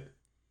like that.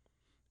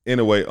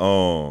 Anyway,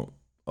 Tory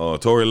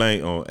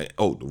Lanez,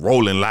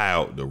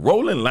 the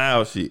Rolling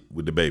Loud shit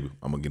with the baby.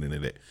 I'm gonna get into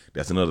that.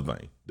 That's another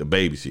thing. The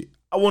baby shit.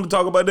 I want to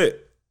talk about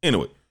that.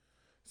 Anyway,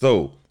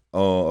 so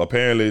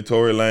apparently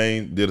Tory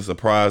Lanez did a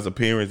surprise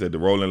appearance at the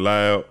Rolling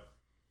Loud,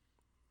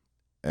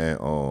 and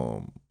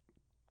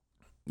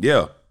Meg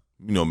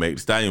Thee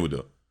Stallion was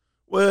there.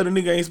 Well, the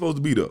nigga ain't supposed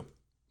to be there,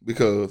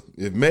 because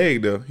if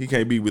Meg there, he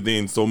can't be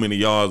within so many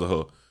yards of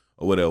her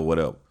or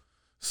whatever.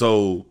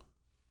 So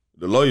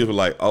the lawyers were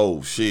like,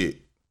 oh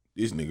shit,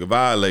 this nigga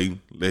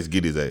violating, let's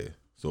get his ass.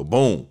 So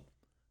boom,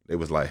 they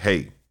was like,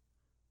 hey,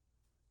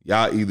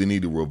 y'all either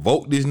need to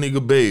revoke this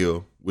nigga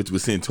bail, which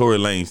would send Tory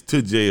Lanez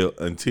to jail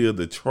until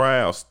the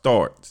trial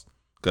starts,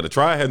 because the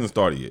trial hasn't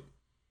started yet.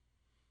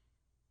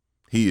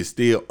 He is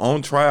still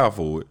on trial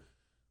for it,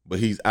 but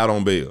he's out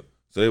on bail.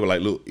 So they were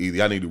like, look, either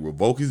y'all need to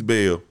revoke his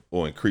bail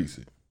or increase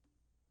it.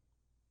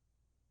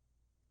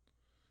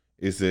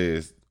 It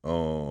says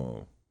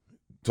Tory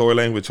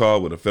Lanez was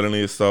charged with a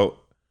felony assault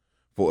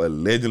for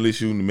allegedly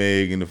shooting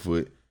Meg in the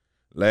foot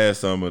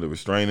last summer. The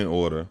restraining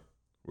order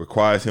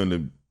requires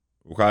him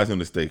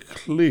to stay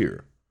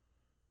clear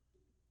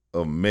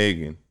of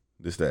Megan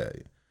Thee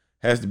Stallion.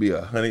 Has to be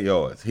 100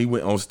 yards. He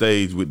went on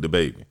stage with the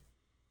baby.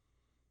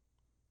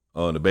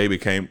 The baby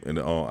came, and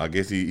I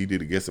guess he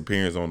did a guest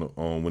appearance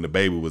on when the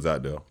baby was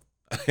out there,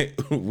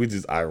 which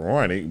is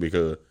ironic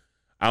because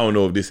I don't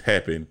know if this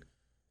happened.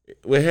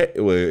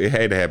 It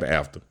had to happen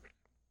after.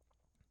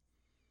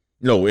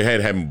 No, it had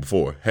to happen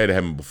before. Had to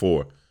happen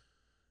before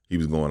he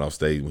was going off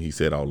stage when he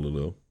said all the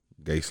little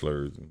gay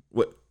slurs.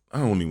 What, I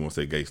don't even want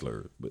to say gay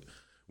slurs, but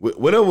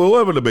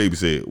whatever the baby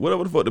said,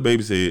 whatever the fuck the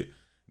baby said,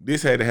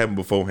 this had to happen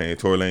beforehand.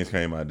 Tory Lanez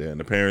came out there,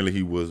 and apparently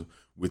he was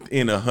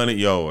within 100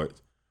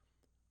 yards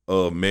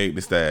of Meg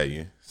Thee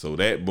Stallion. So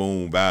that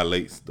boom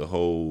violates the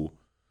whole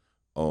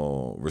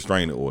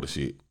restraining order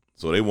shit.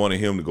 So they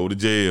wanted him to go to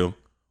jail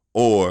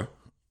or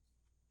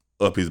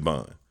up his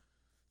bond.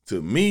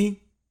 To me,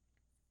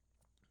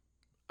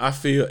 I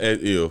feel as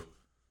if,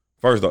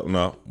 first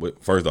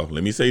off,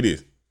 let me say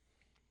this.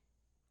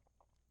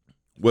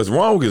 What's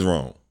wrong is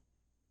wrong.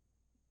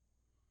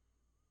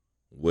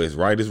 What's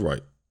right is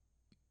right.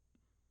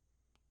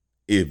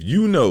 If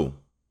you know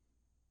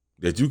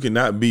that you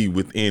cannot be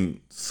within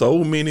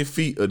so many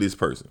feet of this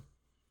person,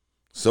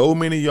 so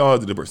many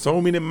yards of the person, so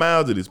many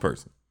miles of this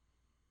person,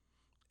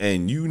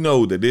 and you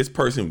know that this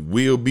person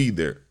will be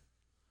there,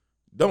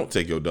 don't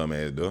take your dumb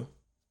ass there.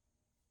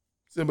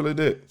 Simple as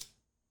that.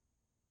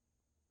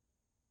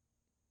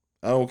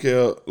 I don't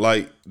care.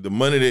 Like the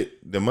money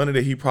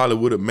that he probably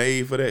would have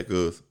made for that,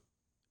 because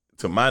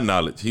to my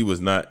knowledge, he was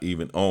not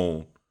even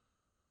on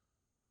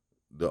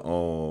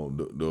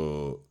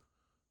the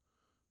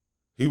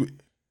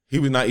he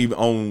was not even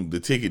on the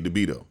ticket to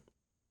be there.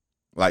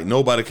 Like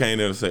nobody came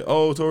there to say,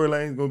 "Oh, Tory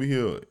Lanez gonna be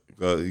here,"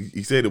 because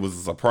he said it was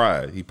a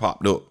surprise. He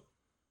popped up,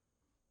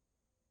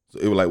 so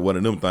it was like one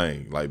of them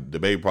things. Like the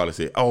baby probably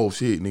said, "Oh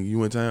shit, nigga,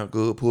 you in town?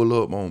 Good, pull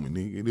up on me,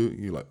 nigga."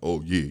 You like,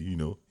 "Oh yeah, you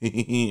know,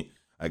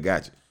 I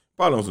got you."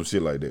 Probably on some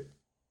shit like that.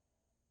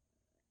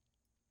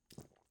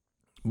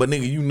 But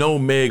nigga, you know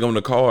Meg on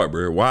the card,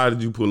 bro. Why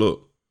did you pull up?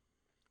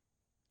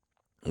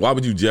 Why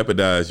would you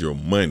jeopardize your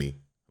money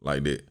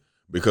like that?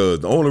 Because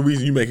the only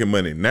reason you making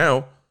money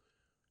now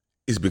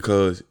is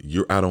because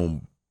you're out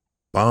on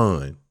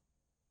bond.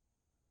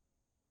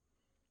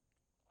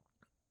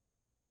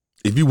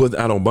 If you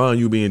wasn't out on bond,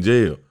 you'd be in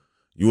jail.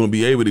 You wouldn't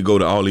be able to go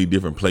to all these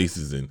different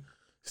places and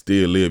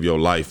still live your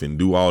life and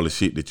do all the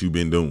shit that you've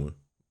been doing.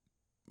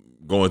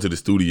 Going to the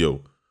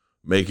studio,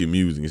 making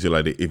music and shit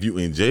like that. If you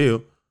in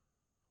jail,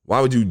 why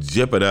would you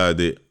jeopardize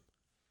that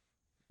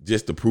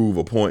just to prove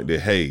a point that,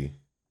 hey,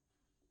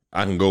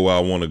 I can go where I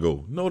want to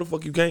go? No, the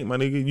fuck you can't, my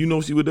nigga. You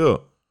know she was there.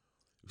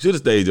 Should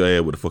have stayed your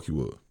ass where the fuck you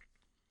was.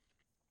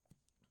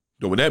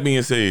 So with that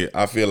being said,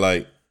 I feel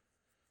like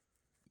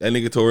that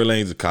nigga Tory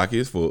Lanez is cocky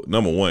as fuck.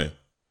 Number one,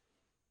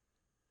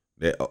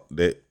 and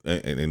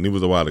it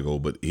was a while ago,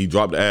 but he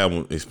dropped the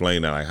album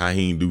explaining that, like how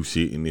he ain't do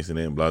shit and this and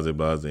that and blah, blah,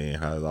 blah, and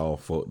how it's all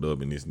fucked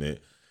up and this and that.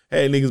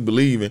 Had niggas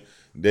believing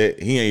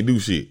that he ain't do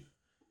shit.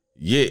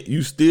 Yet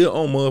you still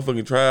on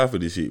motherfucking trial for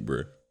this shit,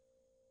 bro.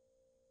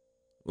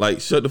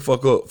 Like, shut the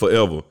fuck up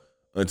forever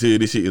until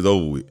this shit is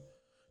over with.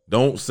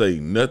 Don't say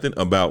nothing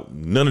about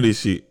none of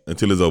this shit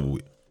until it's over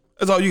with.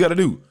 That's all you gotta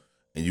do.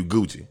 And you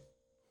Gucci.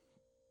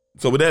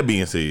 So with that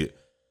being said,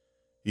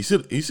 he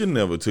should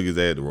never took his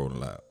ass to Rolling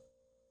Loud.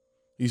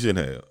 He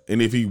shouldn't have.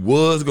 And if he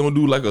was gonna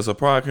do like a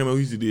surprise cameo,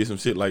 he should did some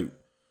shit like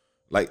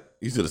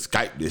he should have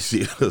Skyped this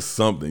shit or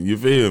something. You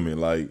feel me?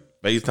 Like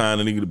FaceTime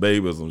the nigga the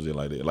baby or some shit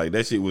like that. Like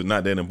that shit was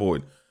not that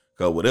important.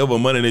 Cause whatever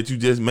money that you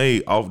just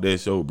made off that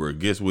show, bro,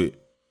 guess what?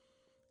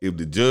 If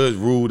the judge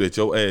ruled that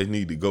your ass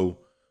need to go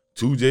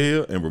to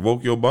jail and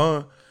revoke your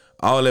bond,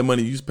 all that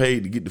money you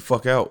paid to get the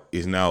fuck out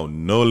is now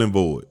null and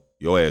void.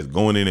 Your ass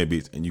going in that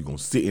bitch and you gonna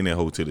sit in that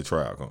hole till the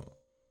trial comes.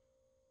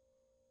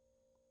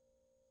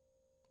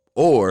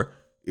 Or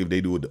if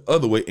they do it the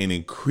other way and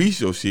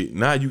increase your shit,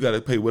 now you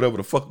gotta pay whatever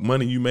the fuck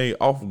money you made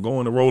off of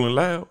going to Rolling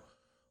Loud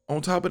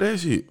on top of that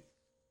shit.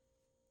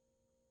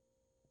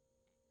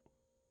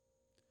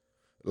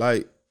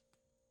 Like,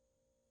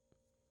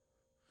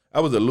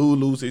 that was a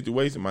lose-lose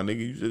situation, my nigga.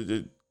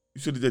 You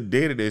should have just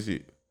deaded that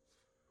shit.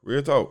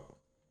 Real talk.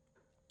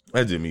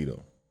 That's just me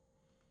though.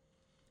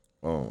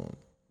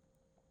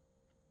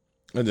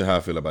 That's just how I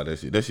feel about that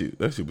shit. That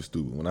shit was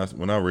stupid.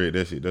 When I read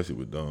that shit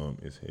was dumb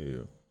as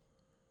hell.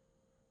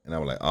 And I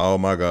was like, oh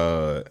my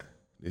God,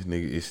 this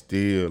nigga is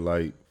still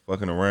like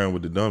fucking around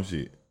with the dumb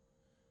shit.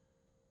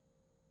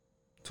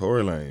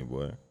 Tory Lanez,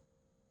 boy.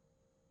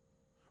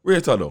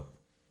 Real talk though.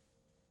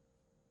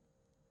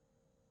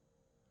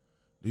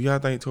 Do y'all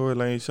think Tory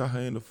Lanez shot her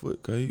in the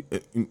foot?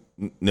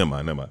 Never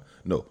mind.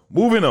 No,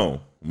 moving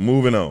on.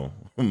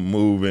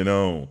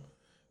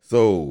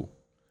 So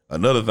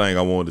another thing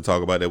I wanted to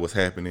talk about that was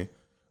happening.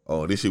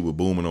 This shit was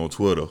booming on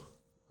Twitter.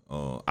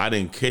 I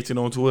didn't catch it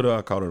on Twitter.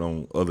 I caught it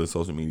on other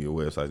social media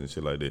websites and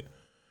shit like that.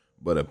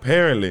 But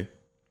apparently,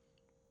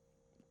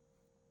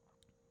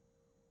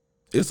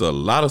 it's a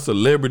lot of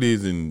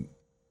celebrities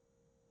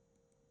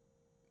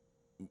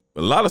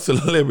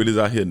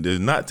out here that's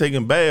not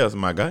taking baths,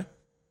 my guy.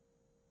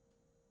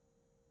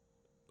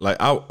 Like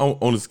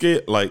on the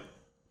scale, like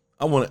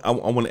I want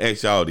to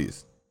ask y'all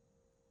this: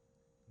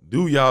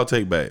 do y'all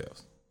take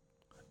baths?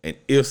 And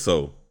if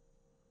so,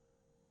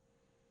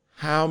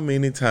 how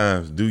many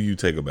times do you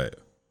take a bath?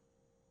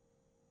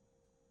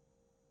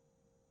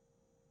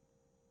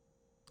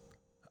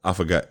 I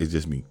forgot. It's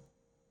just me.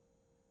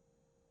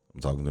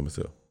 I'm talking to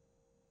myself.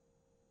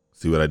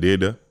 See what I did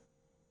there?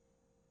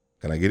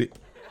 Can I get it?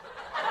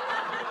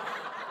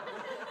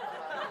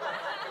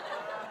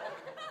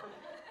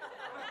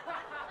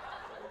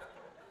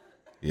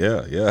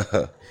 Yeah. Yeah.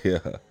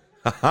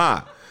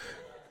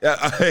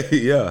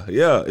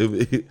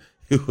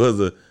 It was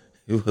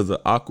an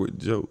awkward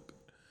joke.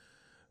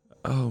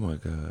 Oh my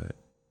God.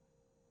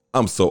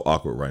 I'm so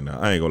awkward right now.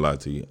 I ain't gonna lie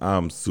to you.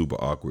 I'm super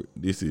awkward.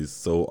 This is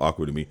so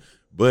awkward to me.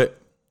 But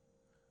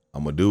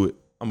I'm gonna do it.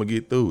 I'm gonna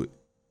get through it.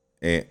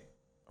 And I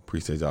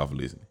appreciate y'all for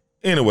listening.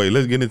 Anyway,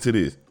 let's get into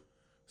this.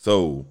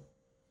 So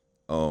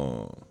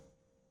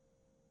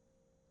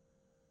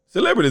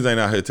Celebrities ain't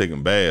out here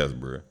taking baths,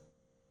 bro.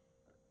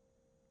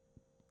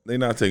 They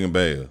not taking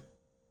baths.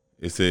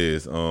 It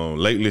says,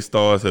 lately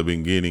stars have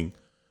been getting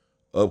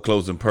up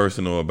close and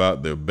personal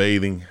about their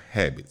bathing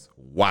habits.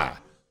 Why?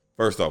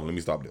 First off, let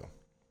me stop there.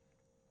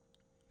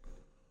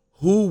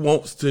 Who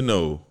wants to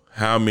know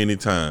how many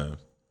times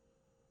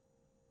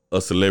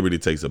a celebrity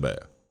takes a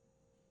bath?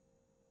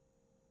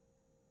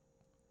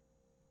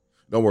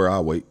 Don't worry,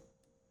 I'll wait.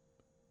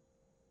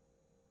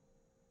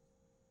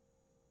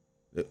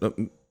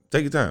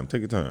 Take your time.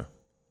 Take your time.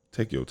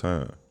 Take your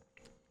time.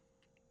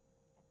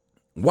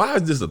 Why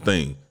is this a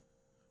thing?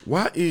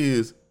 Why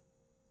is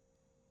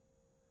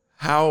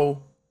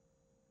how,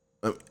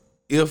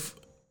 if,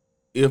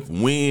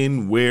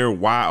 when, where,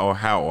 why,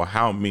 or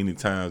how many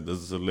times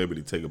does a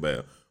celebrity take a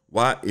bath?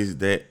 Why is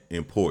that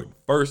important?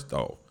 First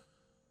off,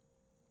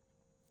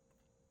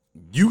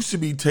 you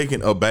should be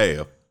taking a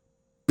bath,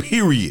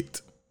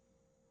 period.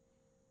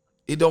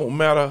 It don't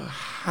matter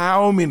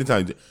how many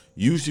times.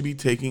 You should be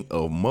taking a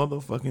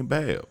motherfucking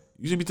bath.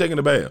 You should be taking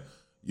a bath.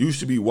 You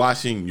should be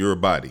washing your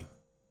body.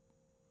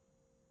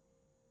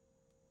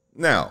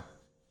 Now,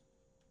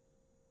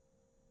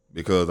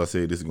 because I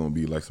said this is going to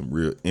be like a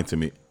real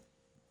intimate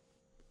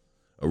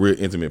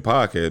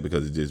podcast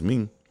because it's just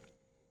me,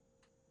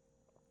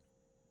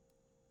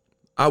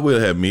 I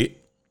will admit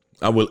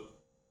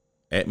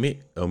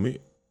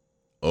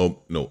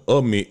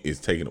is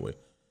taken away.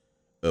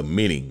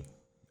 Admitting.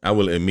 I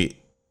will admit.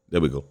 There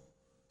we go.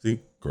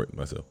 See? Correct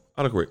myself.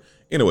 Autocorrect.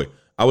 Anyway,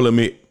 I will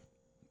admit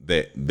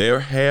that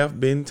there have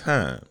been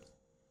times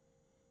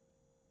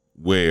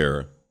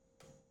where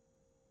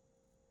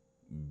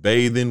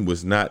bathing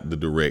was not the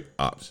direct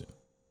option.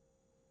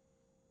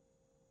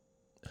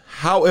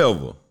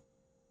 However,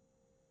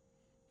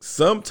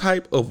 some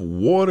type of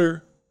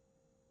water,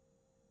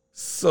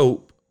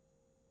 soap,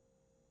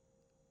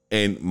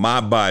 and my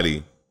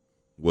body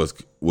was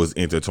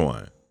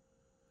intertwined.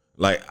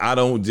 Like, I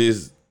don't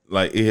just,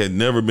 like, it had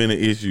never been an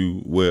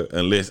issue where,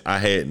 unless I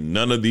had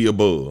none of the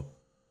above,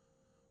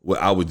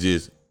 where I would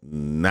just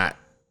not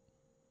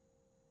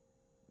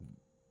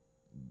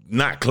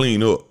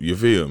clean up. You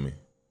feel me?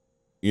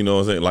 You know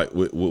what I'm saying? Like,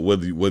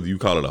 whether you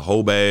call it a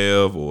whole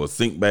bath or a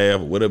sink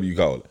bath or whatever you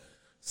call it,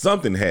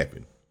 something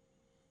happened.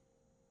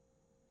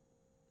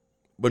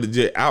 But to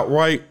just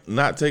outright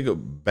not take a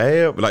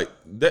bath, like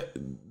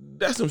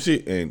that's some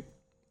shit. And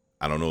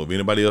I don't know if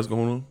anybody else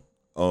gonna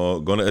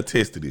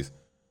attest to this.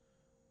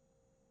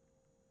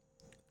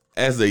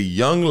 As a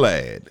young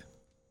lad,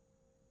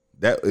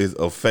 that is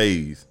a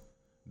phase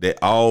that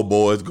all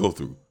boys go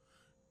through.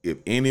 If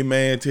any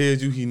man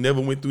tells you he never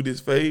went through this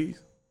phase,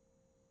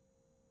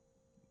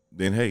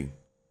 then hey,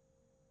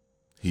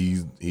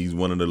 he's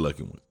one of the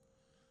lucky ones.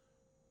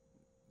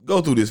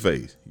 Go through this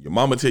phase. Your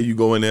mama tell you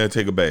go in there and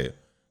take a bath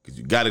because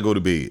you got to go to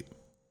bed.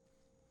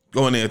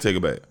 Go in there and take a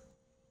bath.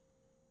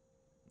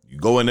 You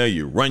go in there,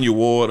 you run your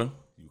water,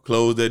 you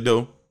close that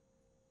door,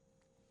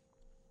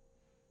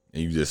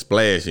 and you just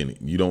splash in it.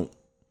 You don't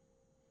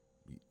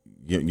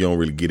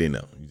really get in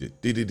there. You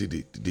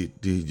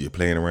just you're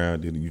playing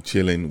around, you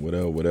chilling,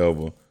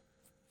 whatever.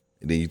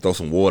 And then you throw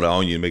some water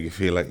on you and make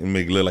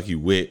it look like you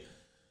wet.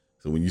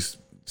 So when you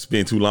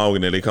spend too long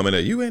in there, they come in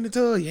there, you in the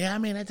tub? Yeah,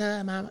 I'm in the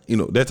tub, mama. You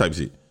know, that type of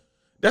shit.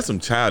 That's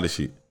some childish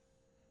shit.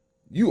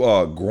 You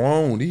are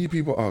grown. These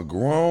people are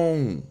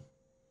grown.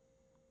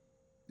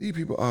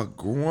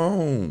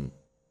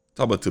 Talk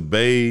about to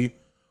bathe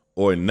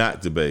or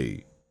not to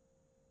bathe.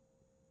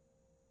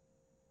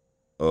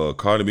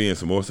 Cardi B and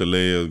some more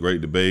celebs, great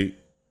debate.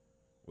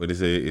 What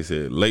it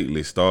said,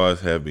 lately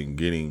stars have been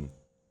getting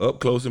up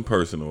close and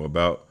personal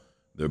about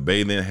their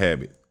bathing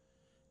habits.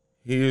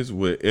 Here's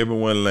where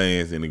everyone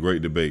lands in the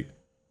great debate.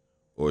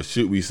 Or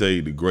should we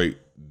say the great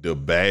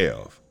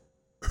debath?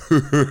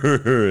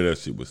 That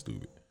shit was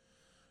stupid.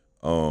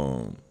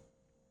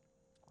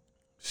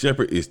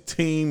 Shepard is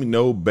team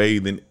no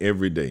bathing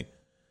every day.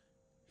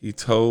 He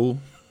told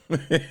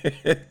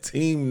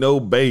team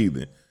no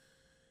bathing.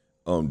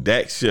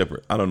 Dax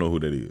Shepard. I don't know who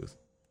that is.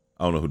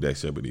 I don't know who Dax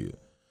Shepard is.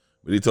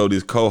 But he told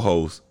his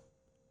co-host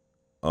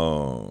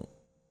that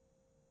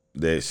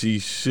she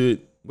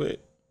should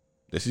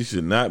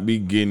not be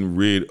getting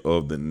rid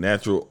of the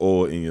natural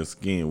oil in your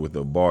skin with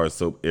a bar of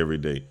soap every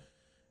day,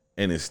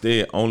 and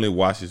instead only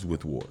washes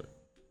with water.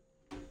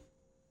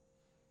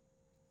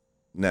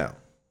 Now,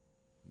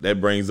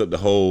 that brings up the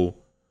whole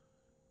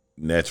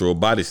natural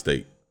body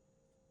state.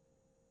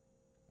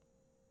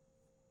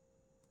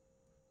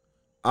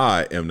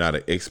 I am not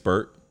an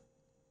expert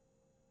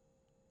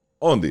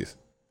on this,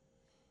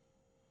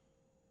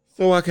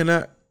 so I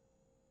cannot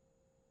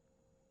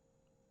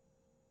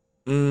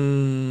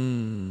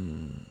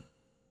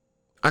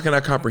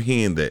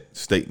comprehend that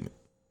statement.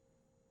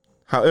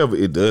 However,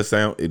 it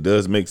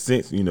does make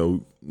sense, you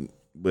know,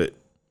 but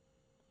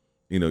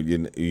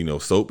you know,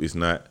 soap is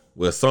not,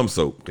 well, some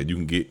soap, because you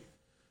can get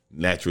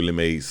naturally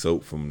made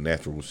soap from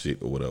natural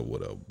shit or whatever,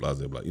 blah,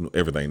 blah, blah. You know,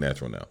 everything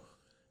natural now.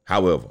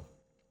 However,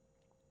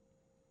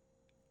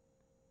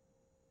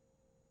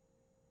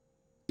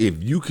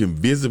 if you can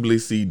visibly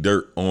see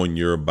dirt on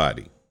your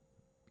body,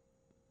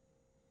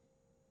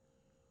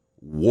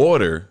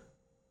 water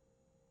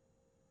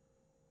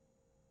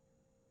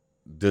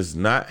does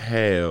not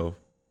have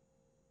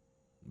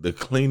the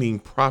cleaning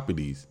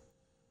properties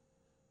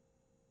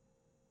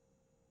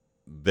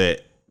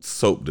that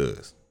soap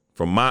does,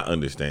 from my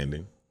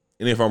understanding.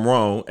 And if I'm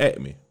wrong,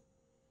 at me.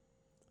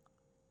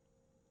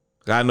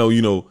 I know,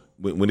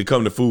 when it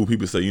comes to food,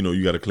 people say,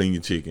 you got to clean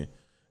your chicken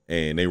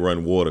and they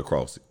run water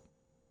across it.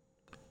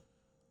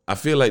 I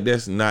feel like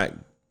that's not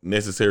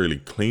necessarily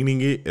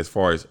cleaning it as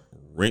far as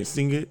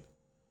rinsing it.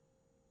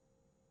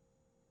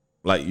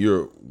 Like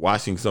you're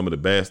washing some of the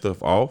bad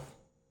stuff off.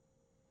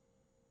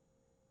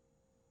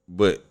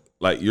 But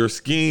like your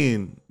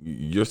skin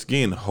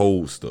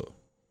holds stuff.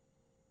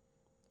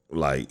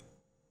 Like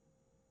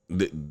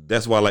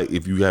that's why, like,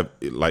 if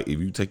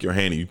you take your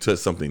hand and you touch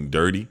something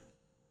dirty,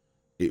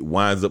 it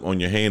winds up on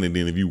your hand, and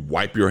then if you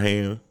wipe your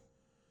hand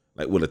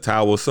like with a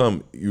towel or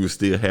something, you will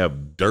still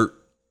have dirt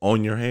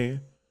on your hand.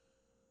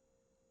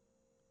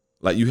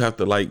 Like you have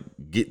to like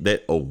get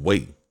that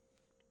away.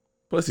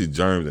 Plus it's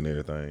germs and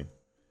everything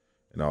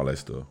and all that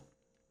stuff.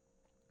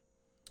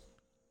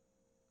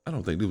 I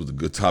don't think this was a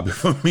good topic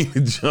for me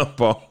to jump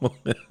on.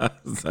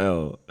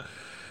 So,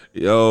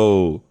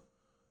 yo,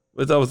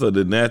 let's talk about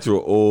the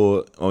natural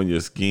oil on your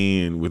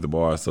skin with the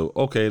bar. So,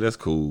 okay, that's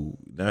cool.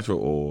 Natural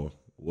oil,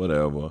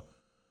 whatever.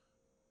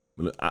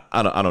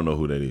 I don't know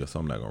who that is, so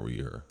I'm not gonna read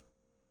her.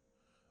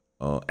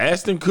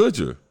 Ashton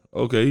Kutcher.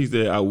 Okay, he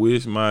said, I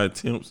wish my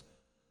attempts.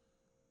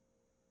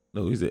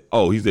 No, he said,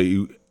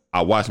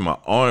 I wash my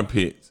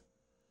armpits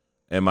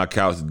and my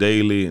couch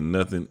daily and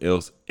nothing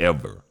else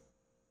ever.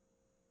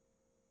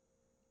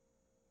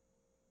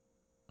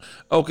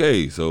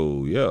 Okay,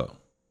 so yeah.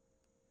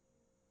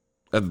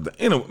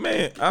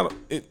 Man,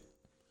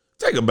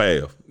 take a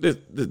bath.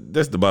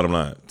 That's the bottom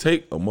line.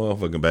 Take a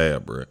motherfucking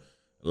bath, bro.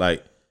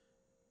 Like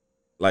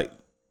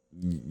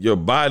your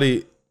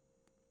body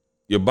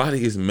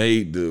is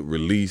made to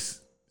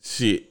release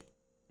shit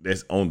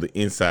that's on the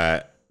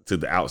inside to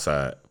the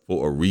outside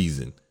for a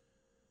reason.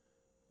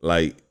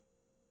 Like,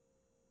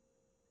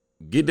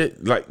 get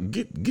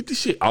the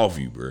shit off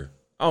you, bro.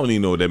 I don't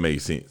even know if that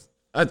made sense.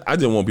 I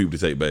just want people to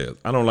take baths.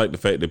 I don't like the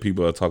fact that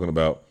people are talking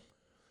about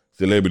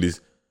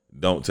celebrities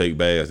don't take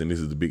baths, and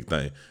this is the big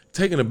thing.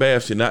 Taking a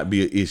bath should not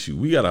be an issue.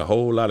 We got a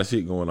whole lot of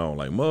shit going on.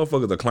 Like,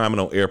 motherfuckers are climbing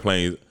on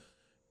airplanes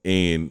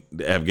in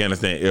the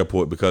Afghanistan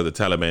airport because the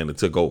Taliban that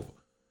took over.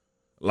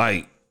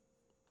 Like,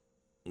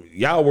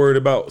 y'all worried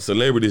about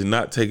celebrities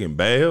not taking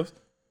baths?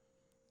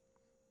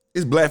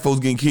 It's black folks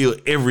getting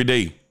killed every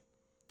day.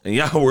 And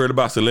y'all worried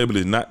about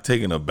celebrities not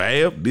taking a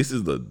bath? This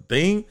is the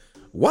thing?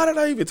 Why did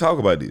I even talk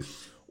about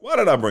this? Why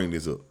did I bring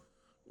this up?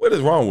 What is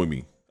wrong with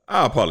me?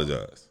 I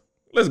apologize.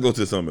 Let's go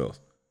to something else.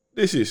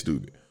 This shit's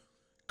stupid.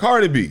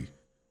 Cardi B.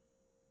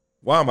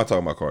 Why am I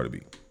talking about Cardi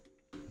B?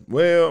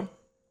 Well,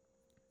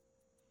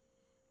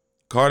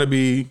 Cardi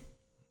B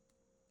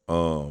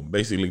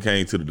basically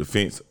came to the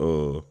defense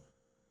of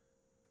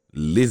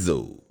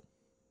Lizzo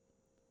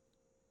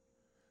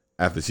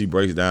after she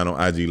breaks down on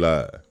IG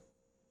Live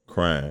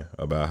crying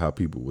about how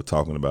people were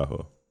talking about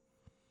her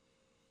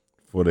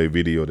for their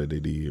video that they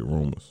did,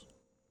 Rumors.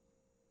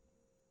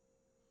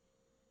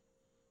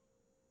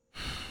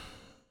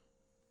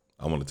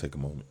 I want to take a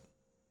moment.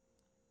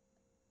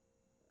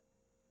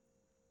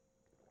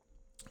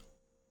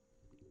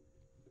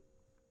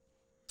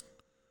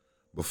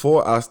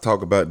 Before I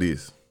talk about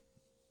this,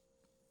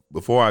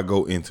 before I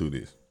go into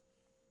this,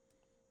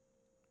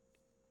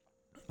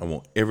 I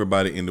want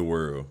everybody in the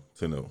world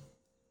to know.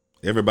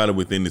 Everybody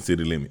within the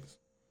city limits.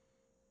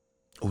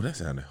 Oh, that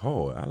sounded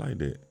hard. I like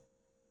that.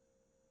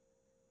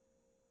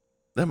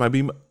 That might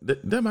be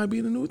that might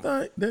be the new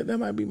thing. That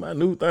might be my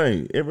new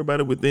thing.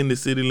 Everybody within the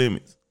city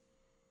limits.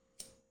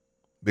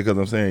 Because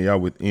I'm saying y'all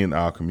within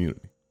our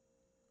community.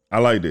 I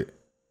like that.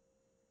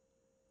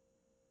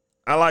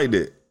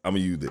 I'm gonna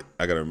use that.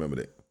 I gotta remember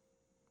that.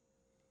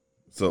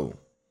 So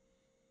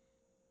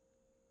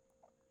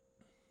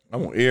I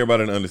want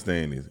everybody to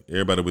understand this.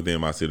 Everybody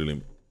within my city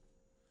limit.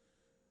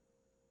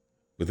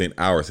 Within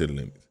our city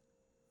limits.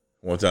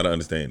 I want y'all to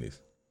understand this.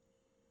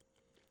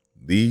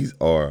 These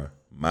are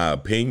my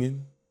opinions.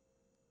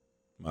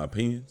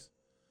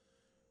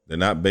 They're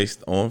not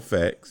based on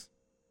facts,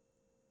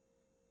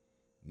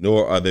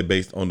 nor are they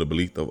based on the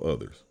belief of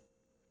others.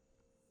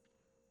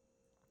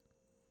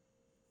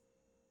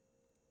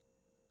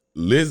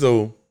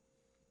 Lizzo,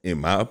 in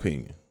my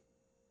opinion,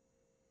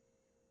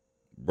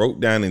 broke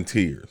down in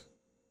tears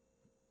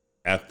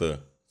after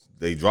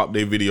they dropped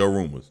their video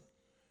Rumors,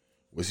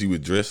 where she was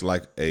dressed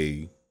like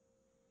a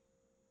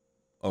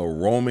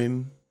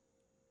Roman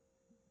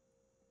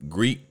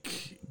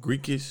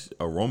Greekish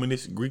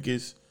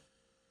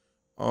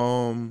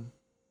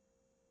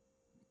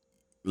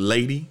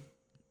lady,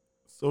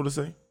 so to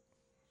say.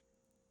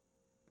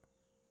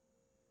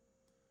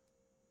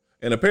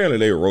 And apparently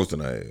they were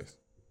roasting her ass.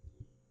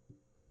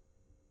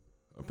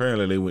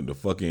 Apparently they went the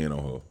fuck in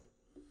on her.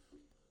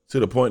 To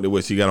the point that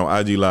where she got on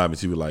IG Live and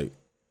she was like,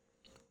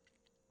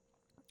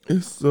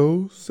 it's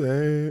so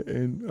sad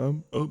and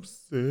I'm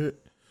upset.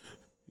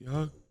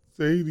 Y'all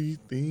say these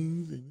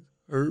things and it's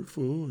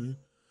hurtful.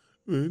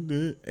 And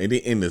then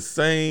in the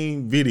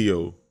same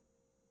video,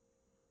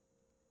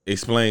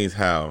 explains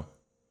how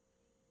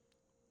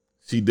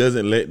she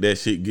doesn't let that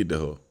shit get to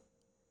her.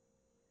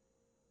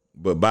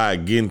 But by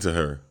getting to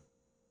her,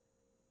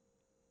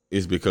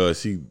 it's because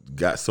she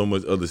got so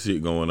much other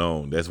shit going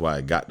on. That's why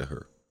it got to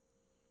her.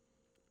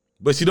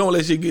 But she don't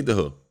let shit get to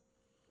her.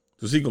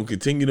 So she gonna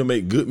continue to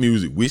make good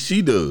music, which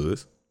she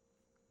does.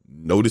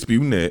 No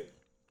disputing that.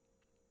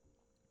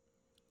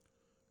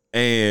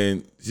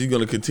 And she's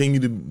gonna continue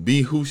to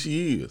be who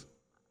she is.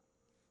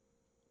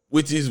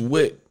 Which is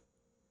what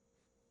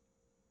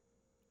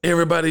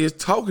everybody is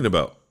talking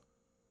about.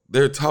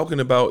 They're talking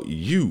about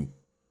you.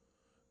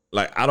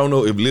 Like, I don't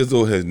know if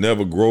Lizzo has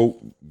never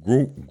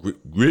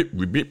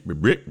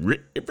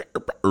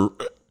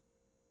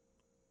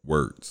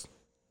words.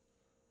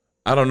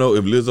 I don't know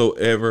if Lizzo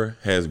ever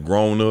has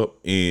grown up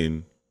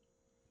in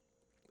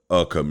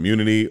a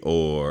community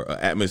or an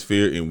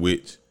atmosphere in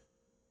which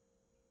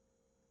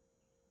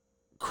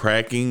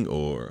cracking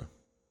or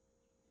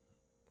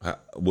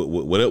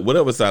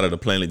whatever side of the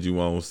planet you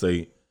want to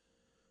say,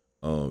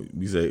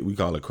 we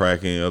call it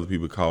cracking. Other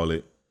people call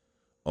it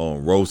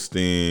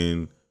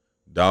roasting,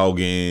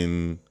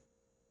 dogging,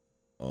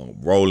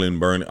 rolling,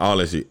 burning, all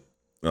that shit,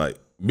 like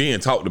being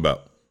talked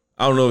about.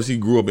 I don't know if she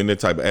grew up in that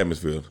type of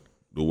atmosphere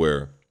to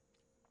where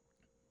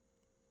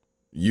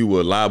you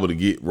were liable to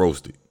get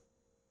roasted,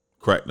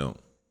 cracked on,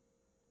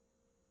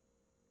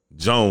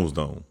 Jones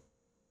on.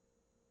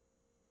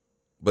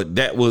 But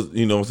that was,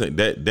 you know what I'm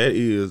saying? That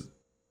is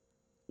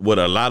what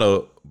a lot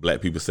of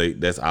black people say.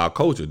 That's our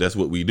culture. That's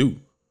what we do.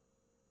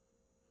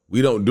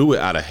 We don't do it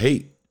out of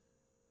hate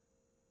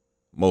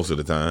most of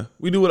the time.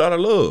 We do it out of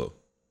love.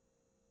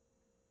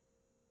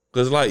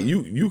 Cause like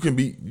you can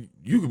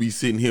be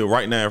sitting here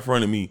right now in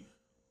front of me,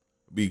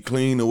 be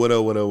clean or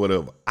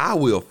whatever. I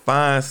will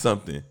find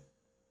something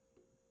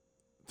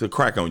to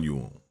crack on you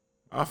on.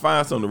 I'll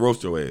find something to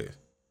roast your ass.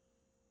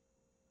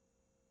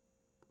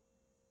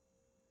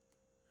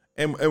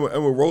 And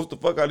we'll roast the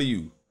fuck out of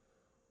you.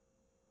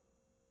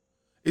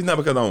 It's not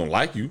because I don't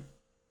like you.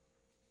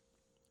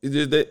 It's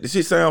just that the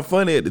shit sound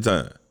funny at the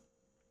time.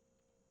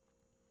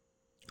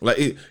 Like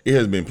it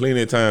has been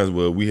plenty of times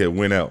where we have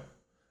went out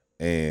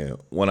and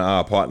one of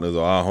our partners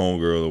or our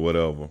homegirl or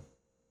whatever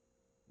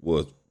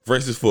was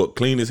fresh as fuck,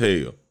 clean as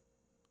hell.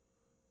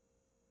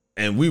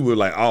 And we were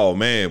like, oh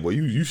man, boy,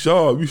 you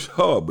sharp,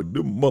 but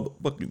them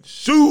motherfucking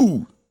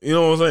shoes. You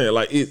know what I'm saying?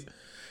 Like it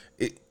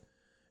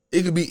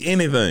could be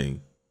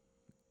anything.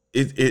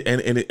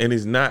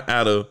 It's not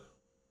out of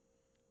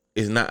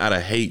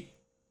hate.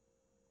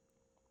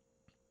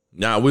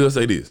 Now I will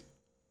say this.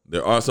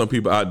 There are some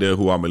people out there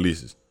who are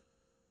malicious.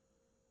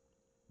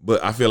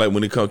 But I feel like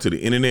when it comes to the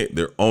internet,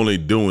 they're only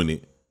doing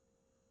it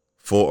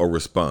for a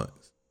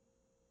response.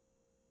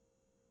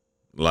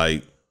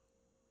 Like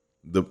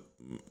the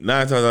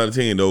 9 times out of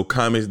 10, those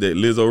comments that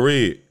Lizzo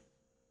read,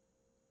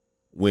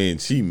 when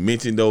she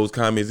mentioned those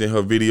comments in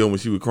her video when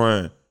she was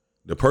crying,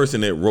 the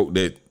person that wrote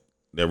that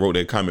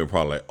comment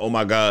probably like, oh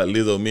my God,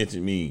 Lizzo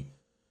mentioned me.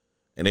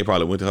 And they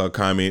probably went to her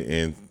comment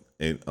and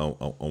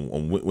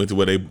went to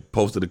where they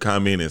posted the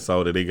comment and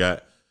saw that they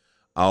got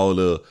all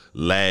the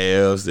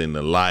laughs and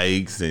the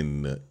likes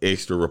and the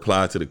extra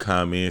reply to the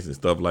comments and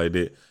stuff like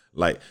that.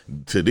 Like,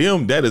 to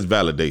them, that is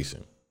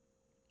validation.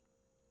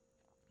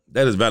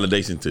 That is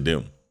validation to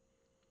them.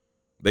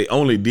 They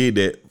only did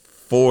that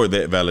for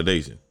that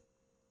validation.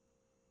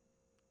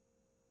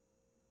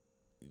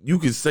 You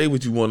can say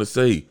what you want to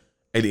say.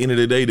 At the end of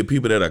the day, the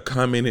people that are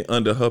commenting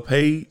under her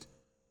page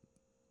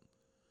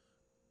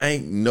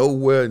ain't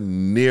nowhere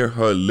near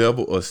her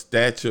level of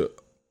stature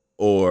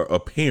or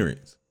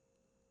appearance.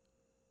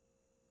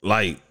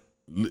 Like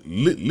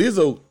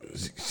Lizzo,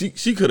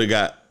 she could have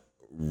got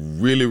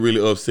really,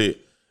 really upset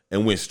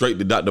and went straight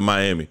to Dr.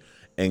 Miami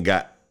and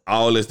got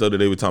all that stuff that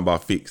they were talking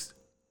about fixed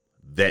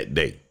that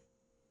day.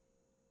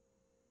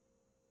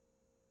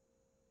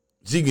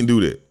 She can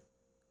do that.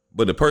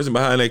 But the person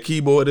behind that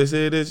keyboard that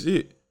said that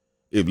shit,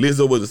 if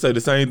Lizzo was to say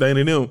the same thing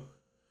to them,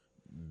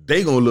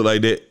 they gonna look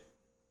like that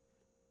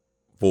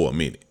for a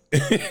minute.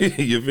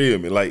 You feel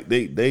me? Like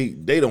they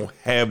don't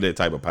have that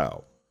type of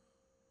power.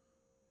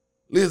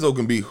 Lizzo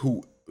can be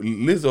who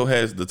Lizzo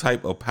has the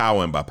type of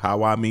power, and by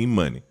power I mean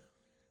money.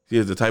 She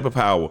has the type of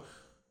power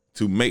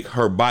to make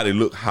her body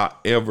look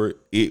however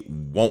it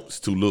wants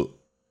to look.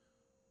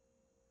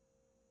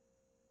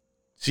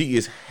 She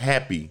is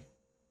happy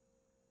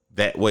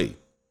that way.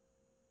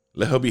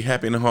 Let her be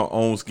happy in her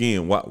own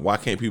skin. Why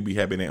can't people be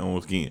happy in their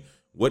own skin?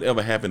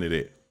 Whatever happened to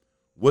that?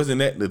 Wasn't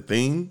that the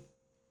thing?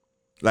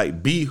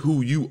 Like, be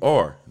who you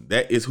are.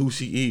 That is who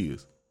she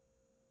is.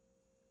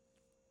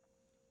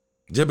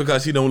 Just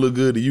because she don't look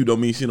good to you don't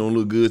mean she don't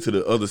look good to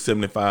the other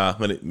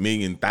 7,500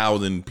 million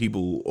thousand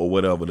people or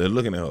whatever that are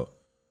looking at her.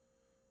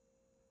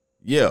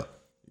 Yeah,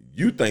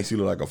 you think she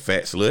look like a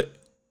fat slut.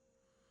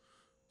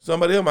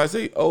 Somebody else might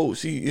say, oh,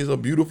 she is a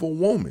beautiful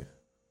woman.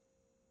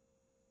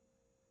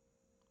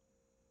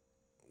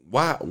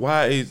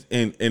 Why is,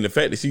 and the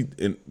fact that she,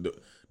 and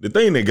the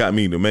thing that got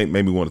me to make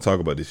me want to talk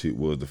about this shit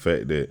was the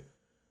fact that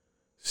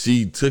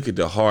she took it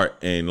to heart,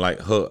 and like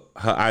her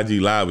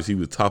IG live when she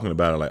was talking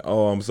about it, like,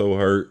 oh, I'm so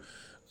hurt.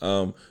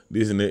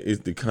 This and that,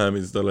 it's the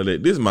comments and stuff like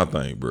that. This is my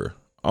thing, bro.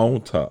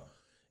 On top.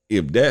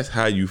 If that's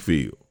how you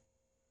feel,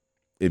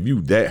 if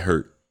you that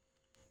hurt,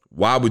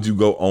 why would you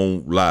go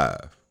on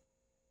live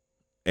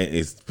and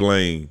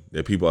explain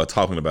that people are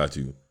talking about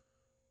you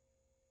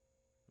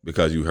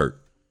because you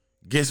hurt?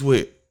 Guess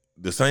what?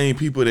 The same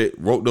people that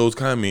wrote those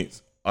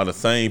comments are the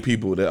same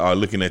people that are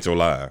looking at your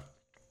live.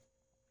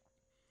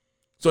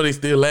 So they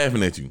still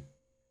laughing at you.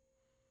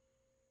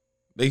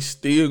 They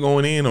still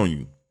going in on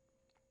you.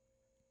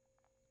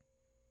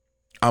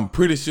 I'm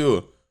pretty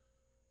sure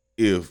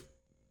if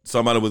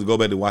somebody was to go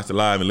back to watch the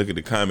live and look at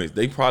the comments,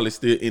 they probably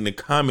still in the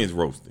comments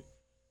roasting.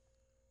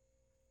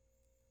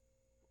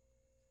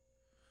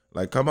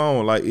 Like, come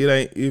on, like it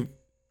ain't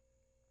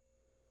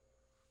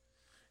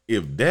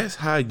if that's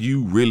how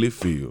you really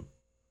feel,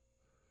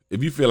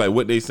 if you feel like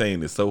what they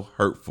saying is so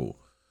hurtful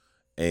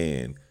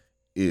and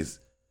it's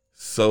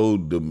so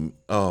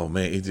oh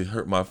man, it just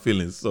hurt my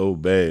feelings so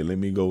bad. Let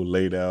me go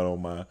lay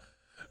down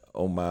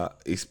on my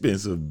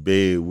expensive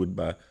bed with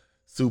my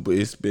super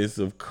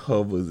expensive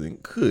covers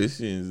and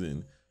cushions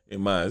and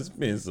in my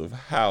expensive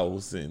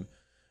house and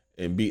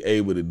be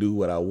able to do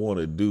what I want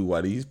to do,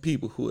 while these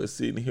people who are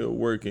sitting here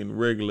working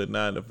regular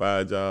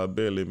 9-to-5 job,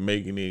 barely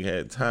making it,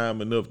 had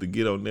time enough to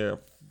get on their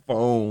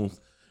phones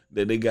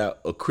that they got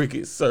a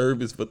Cricket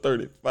service for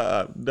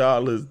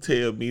 $35,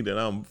 tell me that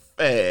I'm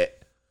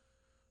fat.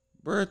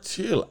 Bruh,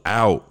 chill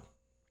out.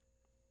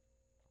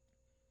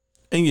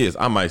 And yes,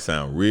 I might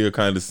sound real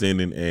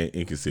condescending and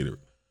inconsiderate.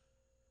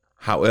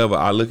 However,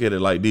 I look at it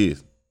like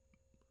this.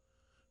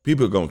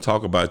 People are going to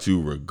talk about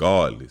you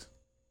regardless.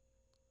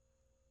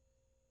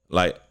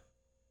 Like,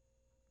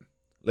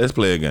 let's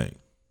play a game.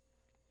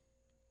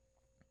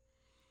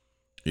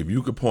 If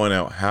you could point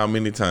out how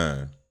many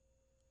times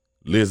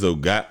Lizzo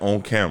got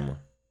on camera,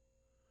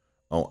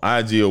 on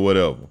IG or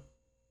whatever,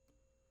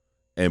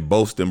 and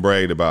boast and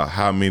bragged about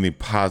how many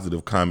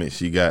positive comments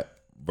she got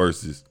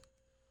versus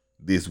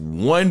this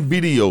one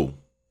video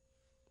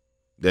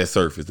that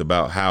surfaced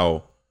about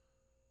how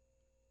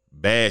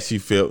bad she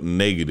felt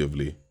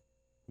negatively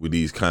with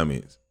these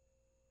comments,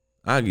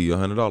 I'll give you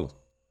 $100.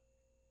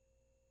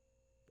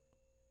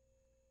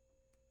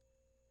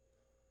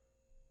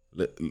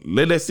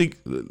 Let that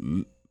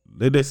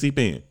seep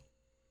in.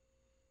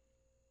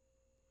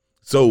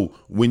 So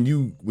when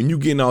you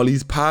getting all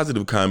these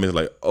positive comments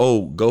like,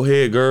 oh, go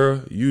ahead,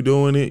 girl, you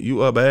doing it,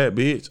 you a bad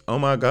bitch, oh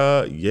my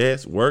God,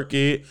 yes, work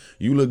it,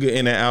 you look good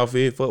in that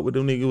outfit, fuck what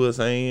them niggas was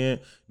saying,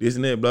 this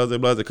and that, blah, blah,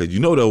 blah, because you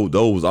know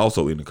those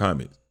also in the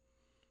comments.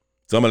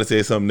 Somebody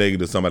said something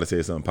negative, somebody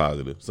said something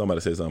positive,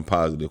 somebody said something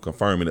positive,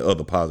 confirming the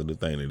other positive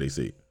thing that they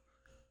said.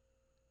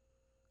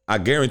 I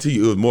guarantee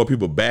you it was more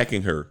people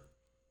backing her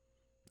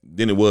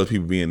than it was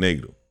people being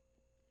negative.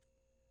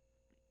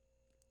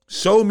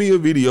 Show me a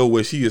video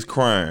where she is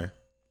crying,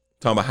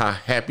 talking about how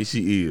happy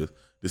she is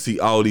to see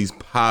all these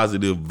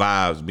positive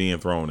vibes being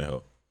thrown at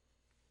her.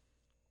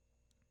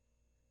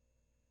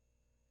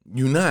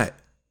 You're not.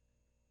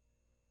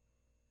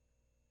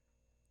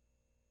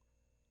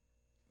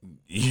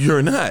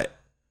 You're not.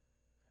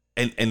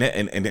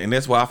 And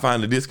that's why I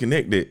find the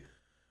disconnect, that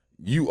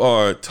you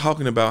are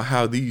talking about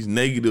how these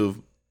negative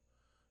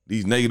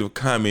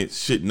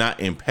comments should not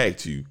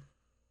impact you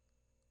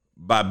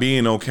by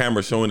being on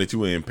camera showing that you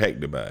were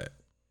impacted by it.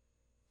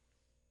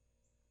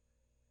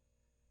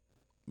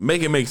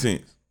 Make it make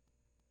sense.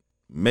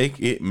 Make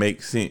it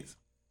make sense.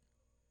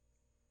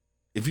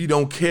 If you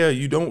don't care,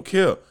 you don't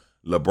care.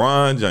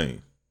 LeBron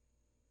James,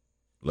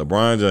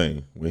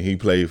 when he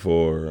played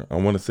for, I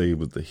want to say it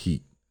was the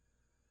Heat.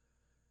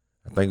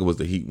 I think it was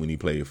the Heat when he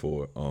played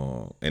for,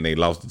 and they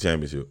lost the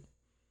championship.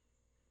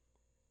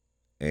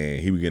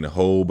 And he was getting a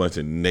whole bunch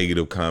of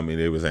negative comments.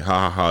 They was saying,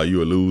 ha ha ha,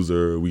 you a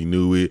loser. We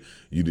knew it.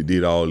 You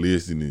did all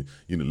this and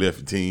you left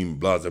the team,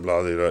 blah, blah,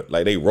 blah, blah.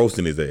 Like they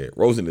roasting his ass.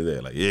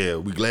 Like, yeah,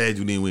 we glad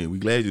you didn't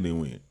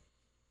win.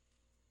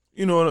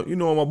 You know what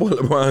my boy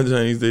LeBron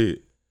James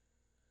did?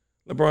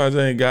 LeBron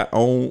James got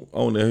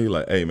on there. He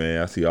like, hey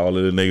man, I see all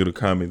of the negative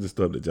comments and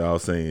stuff that y'all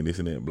saying, this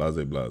and that, blah,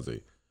 blah, blah.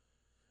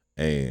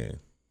 And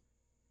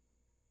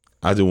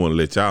I just want to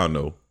let y'all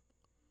know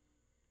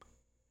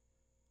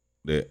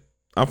that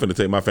I'm finna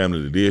take my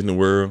family to Disney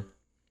World.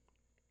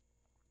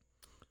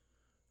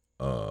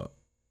 I'm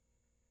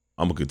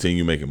gonna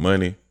continue making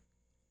money.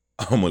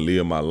 I'm gonna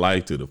live my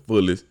life to the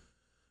fullest,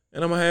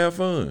 and I'm gonna have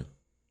fun.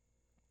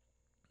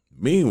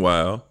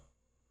 Meanwhile,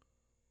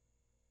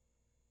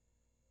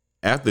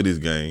 after this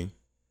game,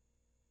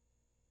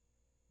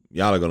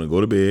 y'all are gonna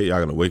go to bed. Y'all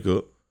gonna wake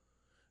up,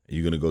 and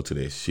you're gonna go to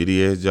that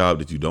shitty ass job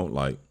that you don't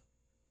like.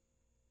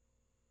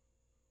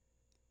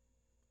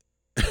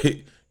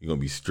 You're gonna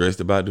be stressed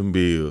about them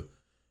bills.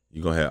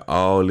 You're going to have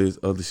all this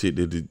other shit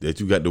that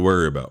you got to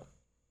worry about.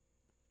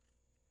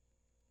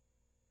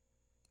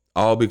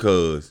 All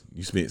because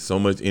you spent so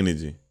much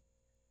energy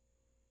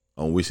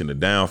on wishing the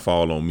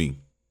downfall on me.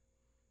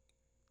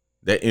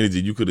 That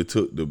energy you could have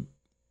took to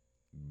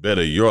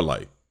better your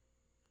life.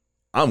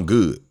 I'm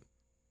good.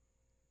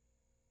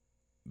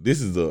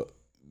 this is a,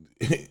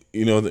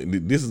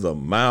 this is a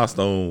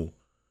milestone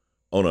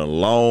on a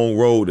long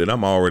road that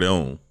I'm already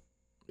on.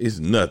 It's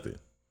nothing.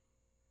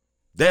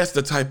 That's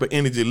the type of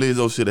energy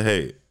Lizzo should have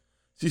had.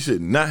 She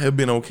should not have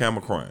been on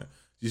camera crying.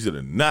 She should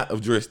have not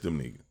addressed them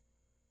niggas.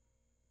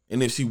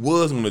 And if she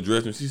was going to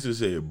address them, she should have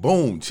said,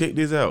 boom, check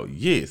this out.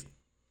 Yes,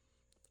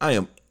 I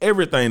am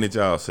everything that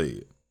y'all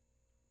said.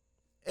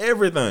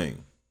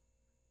 Everything.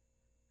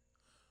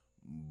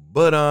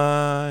 But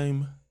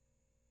I'm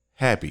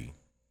happy.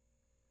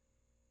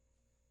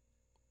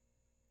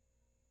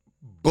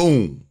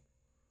 Boom.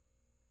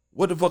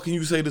 What the fuck can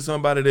you say to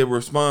somebody that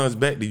responds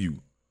back to you?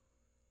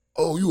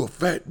 Oh, you a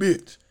fat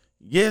bitch.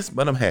 Yes,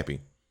 but I'm happy.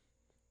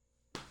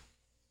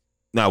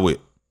 Now what?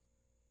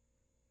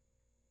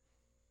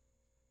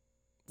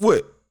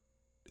 What?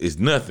 It's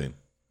nothing.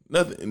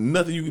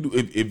 Nothing you can do.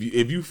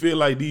 If you feel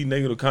like these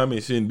negative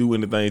comments shouldn't do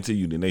anything to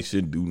you, then they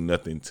shouldn't do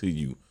nothing to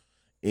you.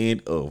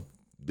 End of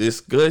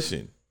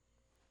discussion.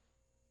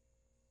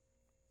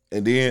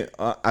 And then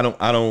I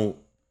don't.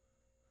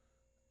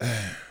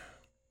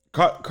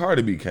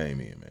 Cardi B came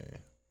in, man.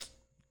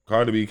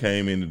 Cardi B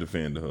came in to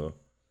defend her,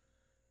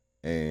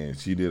 and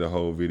she did a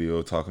whole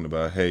video talking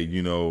about, hey,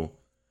 y'all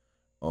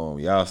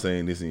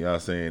saying this and y'all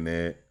saying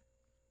that.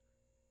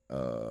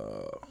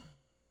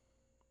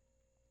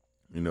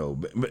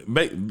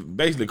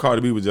 Basically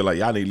Cardi B was just like,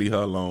 y'all need to leave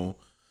her alone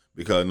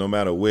because no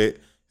matter what,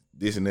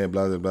 this and that,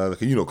 blah, blah, blah.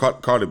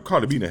 Cause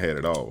Cardi B done had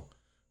it all.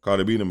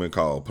 Cardi B done been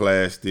called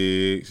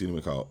plastic. She done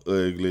been called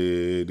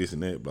ugly, this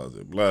and that, blah,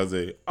 blah,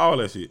 blah, all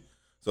that shit.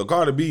 So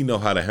Cardi B know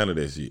how to handle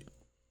that shit.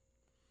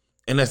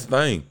 And that's the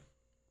thing.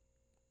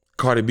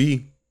 Cardi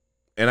B,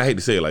 and I hate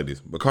to say it like this,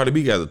 but Cardi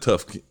B got a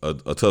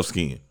tough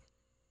skin.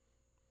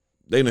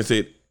 They done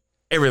said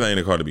everything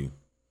to Cardi B.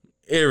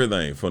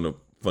 Everything from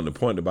the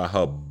point about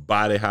her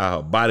body, how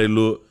her body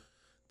look,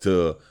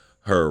 to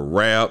her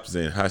raps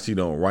and how she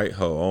don't write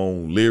her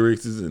own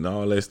lyrics and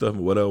all that stuff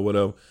and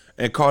whatever.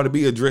 And Cardi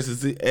B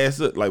addresses it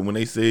as up, like when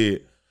they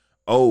said,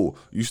 oh,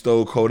 you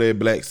stole Kodak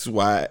Black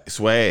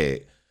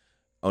swag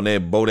on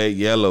that Bodak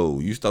Yellow.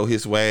 You stole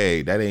his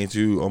swag. That ain't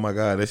you. Oh my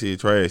God, that shit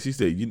trash. She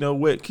said, you know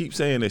what? Keep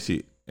saying that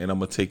shit. And I'm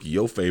going to take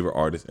your favorite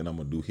artist and I'm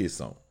going to do his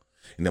song.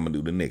 And I'm going to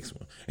do the next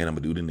one. And I'm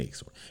going to do the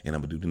next one. And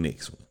I'm going to do the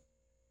next one.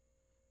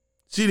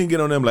 She didn't get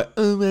on them like,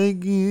 oh my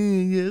God,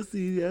 you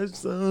see that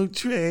song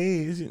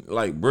trash.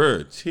 Like,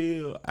 bruh,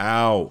 chill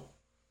out.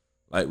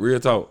 Like, real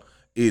talk.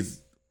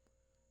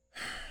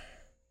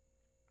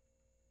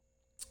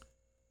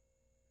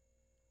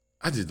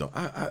 I just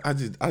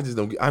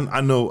don't get.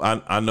 I know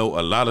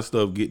a lot of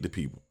stuff get to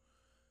people.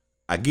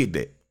 I get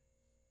that.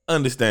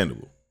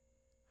 Understandable.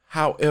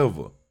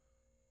 However,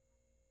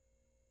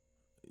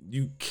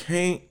 you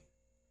can't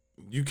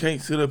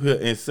sit up here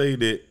and say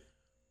that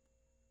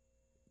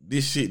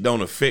this shit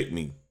don't affect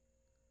me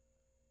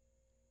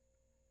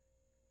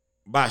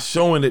by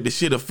showing that the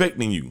shit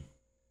affecting you.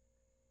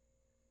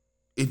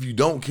 If you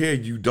don't care,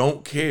 you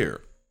don't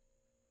care.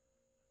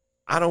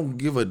 I don't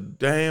give a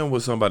damn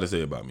what somebody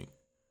say about me.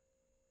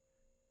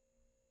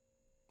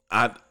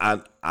 I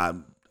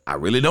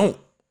really don't.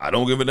 I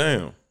don't give a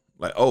damn.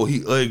 Like, oh,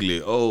 he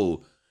ugly.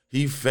 Oh,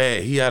 he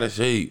fat. He out of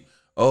shape.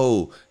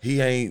 Oh, he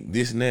ain't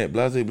this and that.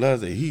 Blase,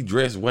 blase. He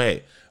dressed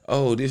whack.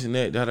 Oh, this and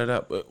that. Da da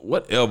da. But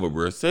whatever,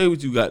 bro. Say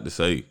what you got to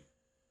say.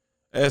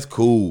 That's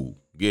cool.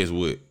 Guess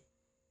what?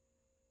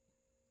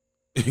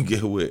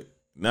 Guess what?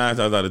 9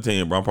 times out of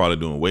 10, bro, I'm probably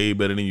doing way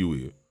better than you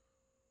will.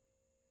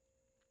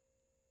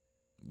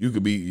 You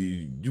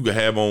could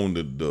have on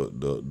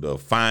the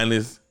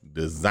finest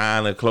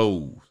designer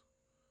clothes.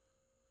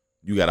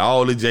 You got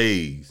all the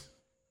J's.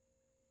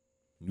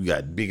 You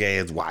got big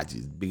ass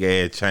watches, big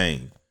ass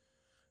chain,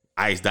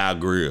 iced out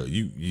grill.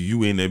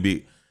 You in that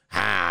big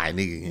high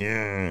nigga.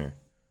 Yeah.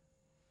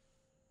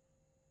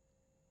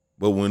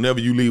 But whenever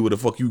you leave, where the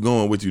fuck you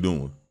going? What you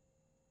doing?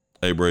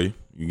 Hey, bro, you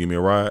give me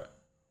a ride?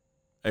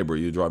 Hey, bro,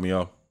 you drop me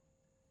off?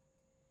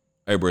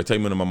 Hey, bro,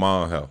 take me to my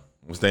mom's house.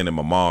 I'm staying at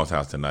my mom's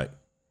house tonight.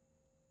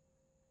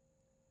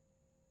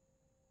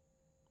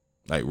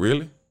 Like,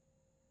 really?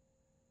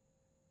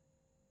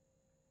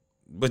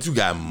 But you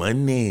got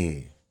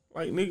money.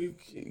 Like,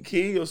 nigga,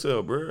 kill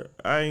yourself, bro.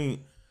 I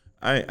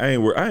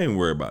ain't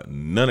worried about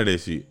none of that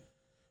shit.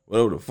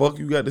 Whatever the fuck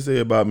you got to say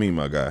about me,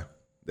 my guy,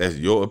 that's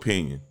your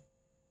opinion.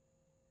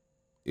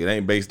 It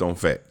ain't based on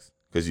facts,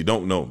 because you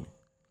don't know me.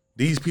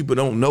 These people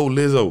don't know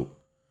Lizzo.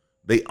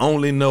 They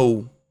only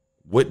know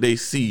what they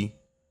see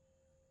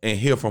and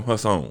hear from her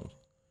songs.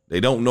 They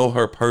don't know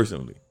her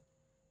personally.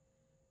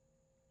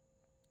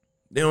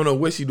 They don't know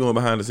what she's doing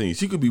behind the scenes.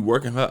 She could be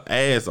working her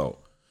ass off.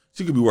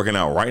 She could be working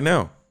out right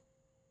now.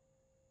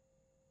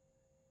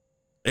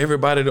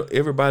 Everybody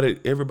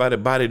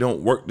body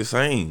don't work the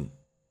same.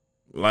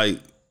 Like,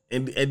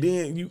 and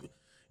then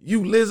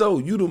you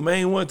Lizzo, you the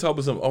main one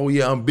talking something. Oh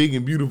yeah, I'm big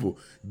and beautiful.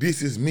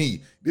 This is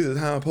me. This is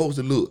how I'm supposed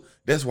to look.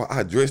 That's why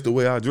I dress the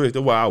way I dress.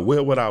 That's why I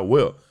wear what I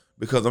wear.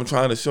 Because I'm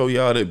trying to show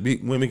y'all that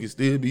big women can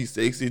still be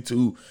sexy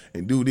too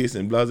and do this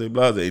and blah, blah,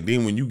 blah. And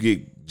then when you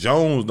get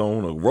Jones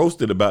on or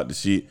roasted about the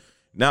shit,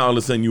 now all of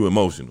a sudden you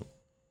emotional.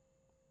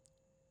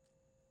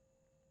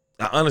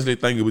 I honestly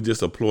think it was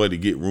just a ploy to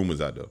get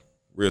rumors out there.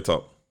 Real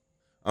talk.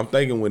 I'm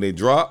thinking when they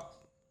dropped,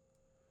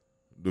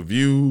 the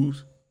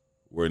views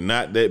were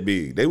not that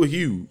big. They were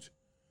huge,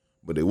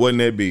 but they wasn't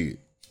that big.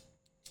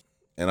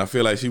 And I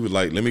feel like she was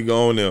like, let me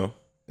go on there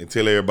and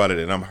tell everybody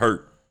that I'm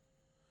hurt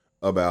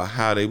about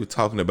how they were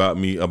talking about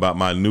me, about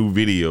my new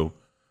video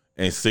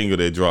and single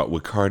that dropped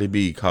with Cardi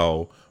B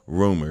called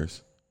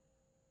Rumors.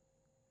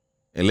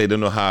 And let them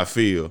know how I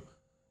feel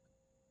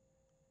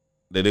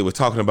that they were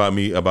talking about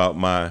me, about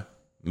my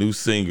new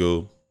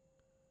single,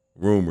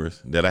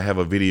 Rumors, that I have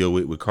a video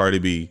with Cardi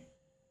B,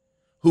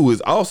 who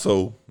is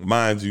also,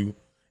 mind you,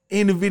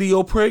 in the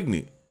video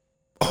pregnant.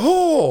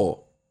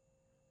 Oh,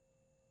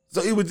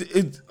 so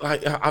it's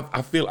like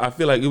I feel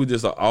like it was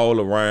just an all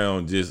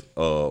around just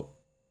I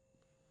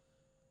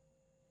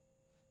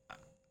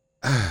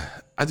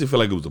just feel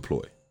like it was a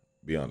ploy.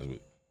 Be honest with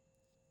you,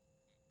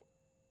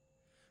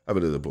 I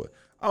feel it was a ploy.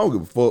 I don't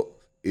give a fuck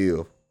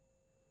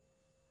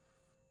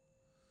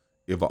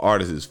if an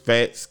artist is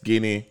fat,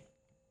 skinny,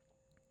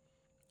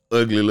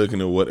 ugly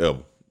looking, or whatever.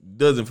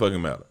 Doesn't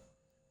fucking matter.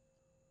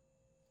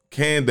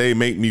 Can they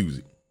make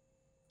music?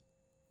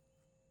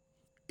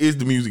 Is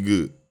the music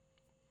good?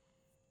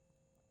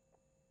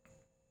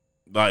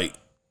 Like,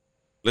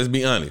 let's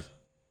be honest.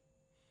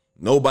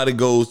 Nobody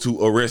goes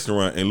to a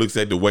restaurant and looks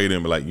at the waiter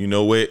and be like, you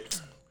know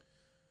what?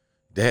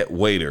 That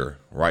waiter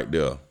right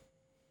there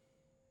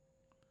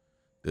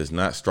does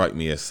not strike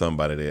me as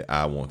somebody that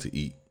I want to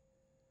eat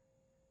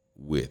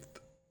with.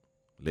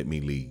 Let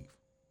me leave.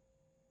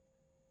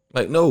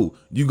 Like, no,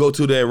 you go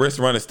to that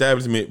restaurant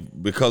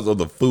establishment because of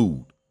the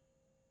food.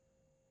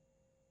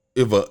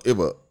 If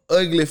a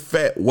ugly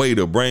fat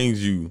waiter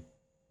brings you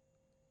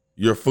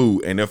your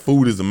food and their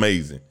food is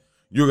amazing,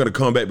 you're gonna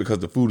come back because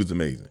the food is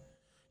amazing.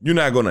 You're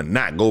not gonna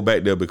not go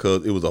back there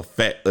because it was a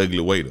fat, ugly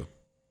waiter.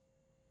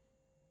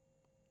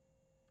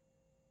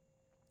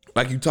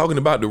 Like, you talking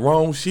about the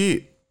wrong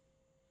shit.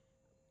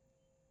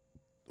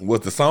 Was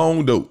the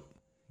song dope?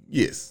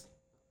 Yes.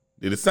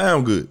 Did it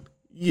sound good?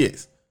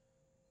 Yes.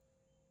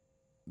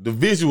 The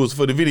visuals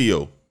for the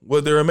video,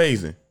 was they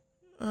amazing?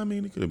 I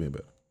mean, it could have been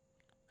better.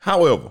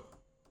 However,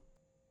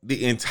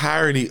 the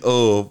entirety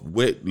of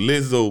what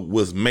Lizzo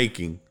was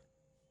making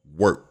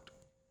worked.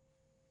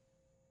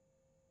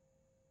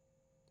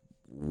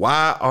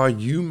 Why are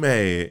you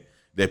mad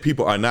that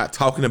people are not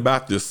talking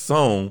about this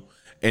song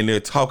and they're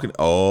talking?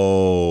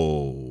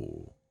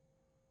 Oh,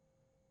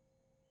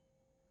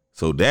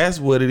 so that's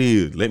what it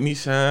is. Let me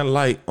shine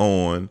light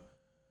on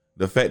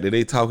the fact that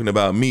they talking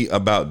about me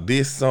about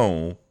this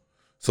song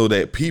so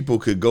that people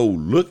could go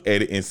look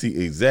at it and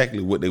see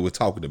exactly what they were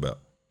talking about.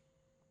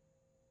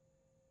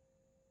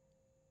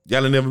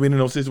 Y'all have never been in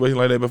no situation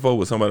like that before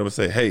where somebody would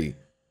say, hey,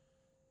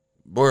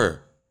 bruh,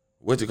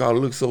 what you call it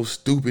looks so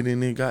stupid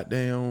and then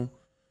goddamn,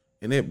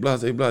 and that blah,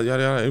 blah, yada,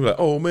 yada. And you're like,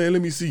 oh man,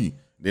 let me see.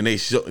 Then you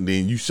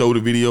show the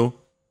video.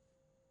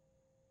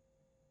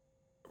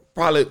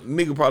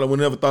 Nigga would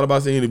never thought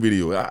about seeing the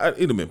video.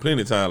 It'd have been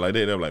plenty of time like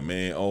that. They're like,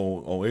 man,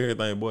 on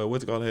everything, boy,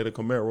 what you call it, had a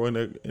Camaro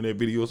in that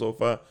video so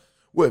far.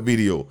 What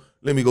video?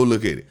 Let me go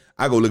look at it.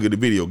 I go look at the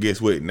video.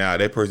 Guess what? Now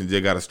that person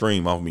just got a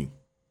stream off me.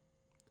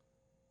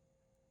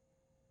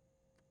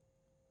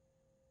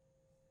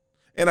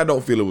 And I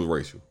don't feel it was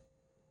racial.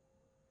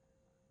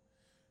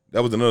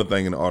 That was another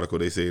thing in the article.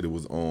 They said it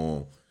was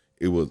not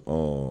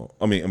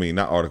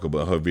article,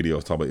 but her video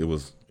was talking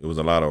about it was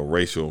a lot of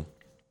racial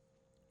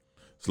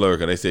slur.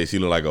 Cause they said she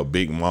looked like a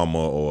big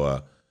mama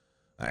or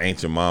an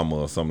ancient mama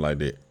or something like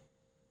that.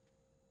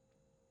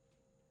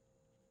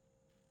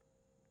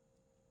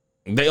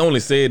 They only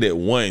said that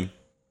one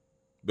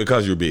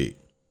because you're big.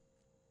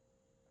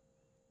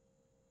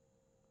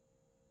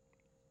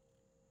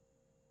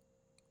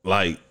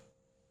 Like,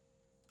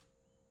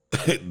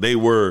 they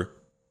were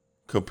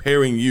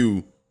comparing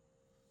you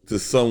to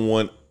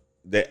someone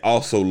that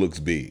also looks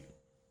big.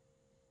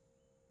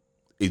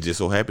 It just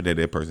so happened that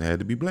that person had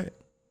to be black.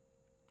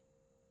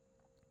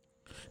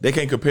 They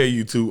can't compare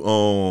you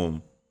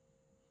to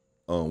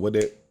what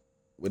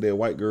that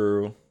white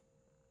girl.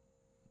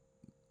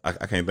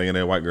 I can't think of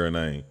that white girl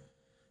name,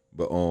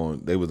 but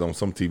they was on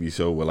some TV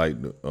show where like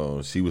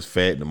she was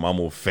fat, the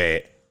mama was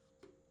fat,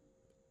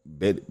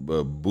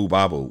 Boo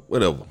Babo,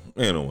 whatever.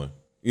 Anyway,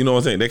 you know what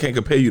I'm saying? They can't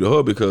compare you to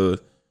her because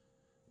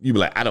you be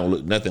like, I don't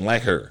look nothing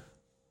like her.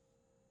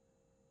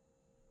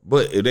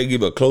 But if they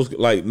give a close,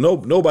 like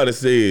nobody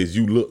says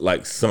you look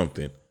like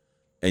something,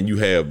 and you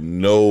have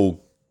no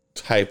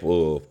type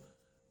of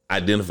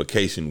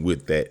identification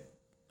with that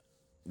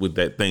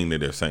thing that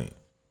they're saying.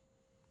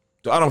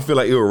 So I don't feel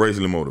like it was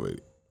racially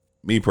motivated.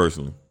 Me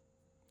personally.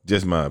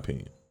 Just my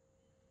opinion.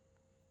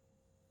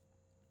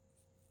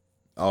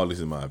 All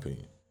this is my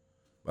opinion.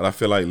 But I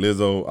feel like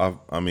Lizzo,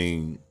 I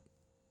mean,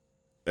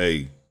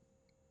 hey,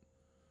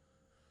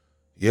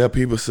 yeah,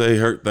 people say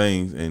hurt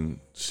things and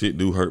shit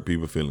do hurt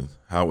people's feelings.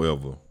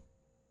 However,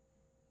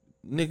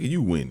 nigga,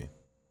 you winning.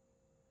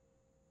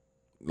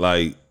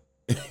 Like,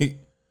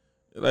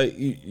 like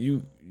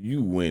you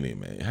winning,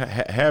 man.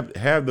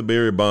 Have the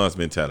Barry Bonds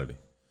mentality.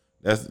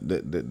 That's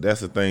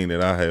the thing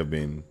that I have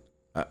been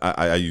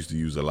I used to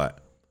use a lot.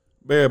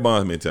 Barry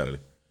Bonds mentality.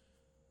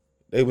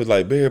 They was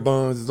like, Barry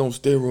Bonds is on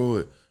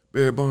steroid.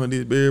 Barry Bonds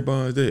this, Barry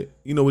Bonds that.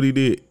 You know what he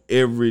did?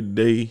 Every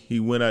day he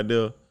went out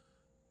there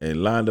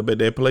and lined up at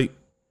that plate.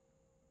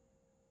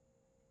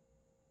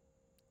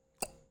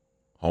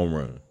 Home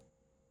run.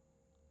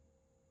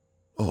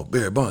 Oh,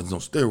 Barry Bonds is on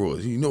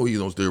steroids. You know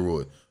he's on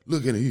steroids.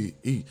 Look at it.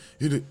 He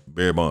hit it.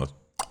 Barry Bonds.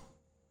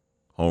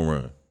 Home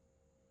run.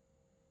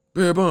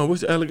 Barry Bonds,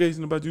 what's the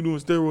allegation about you doing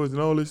steroids and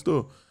all this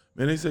stuff?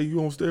 Man, they say you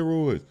on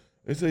steroids.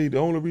 They say the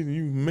only reason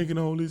you making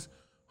all this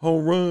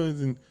home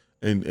runs and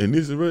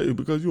this is right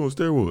because you on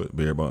steroids.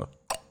 Barry Bonds.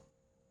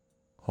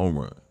 Home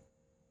run.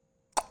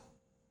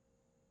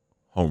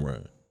 Home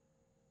run.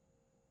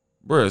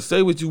 Bruh,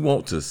 say what you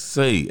want to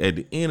say. At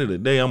the end of the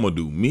day, I'm going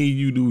to do me,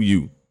 you do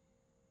you.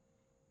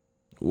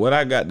 What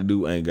I got to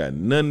do ain't got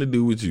nothing to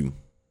do with you.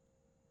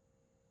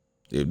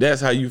 If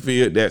that's how you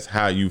feel, that's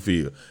how you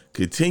feel.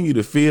 Continue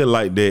to feel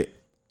like that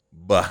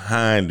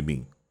behind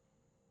me.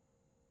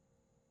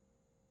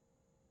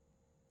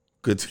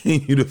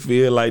 Continue to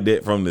feel like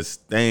that from the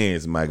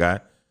stands, my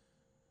guy.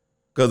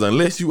 Because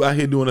unless you out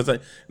here doing the same,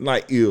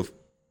 like if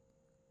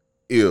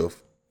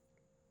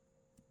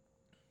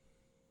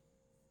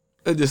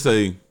let's just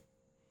say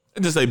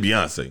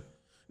Beyonce.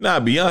 Now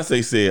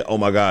Beyonce said, "Oh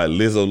my God,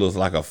 Lizzo looks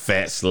like a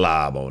fat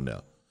slob on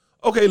there."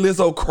 Okay,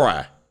 Lizzo,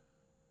 cry,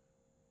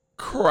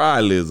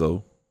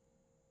 Lizzo.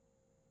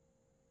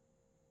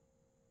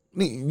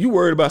 You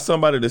worried about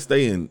somebody that's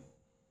staying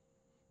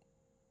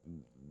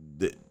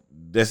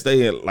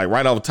like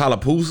right off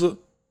Tallapoosa?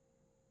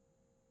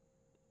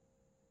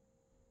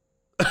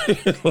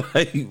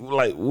 like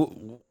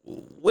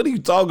what are you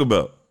talking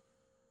about?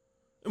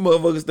 Them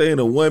motherfuckers stay in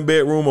a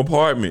 1-bedroom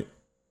apartment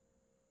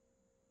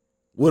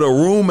with a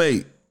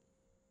roommate.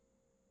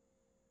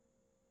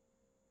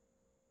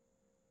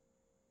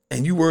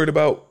 And you worried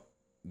about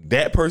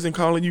that person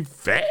calling you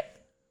fat?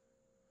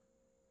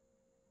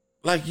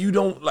 Like you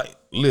don't like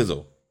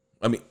Lizzo.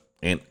 I mean,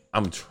 and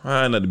I'm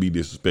trying not to be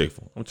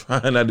disrespectful.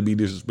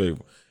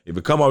 If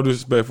it come out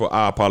disrespectful,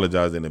 I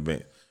apologize in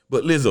advance.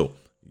 But Lizzo,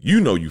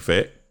 you know you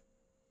fat.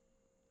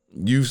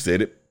 You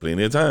said it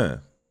plenty of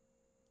times.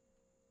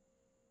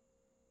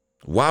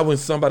 Why when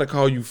somebody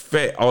call you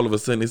fat, all of a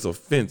sudden it's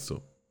offensive?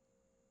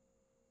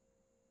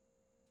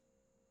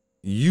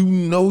 You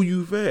know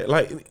you fat.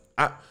 Like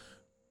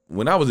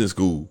when I was in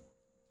school,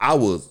 I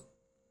was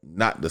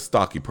not the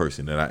stocky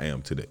person that I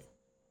am today.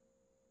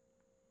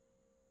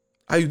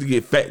 I used to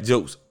get fat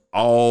jokes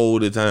all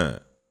the time.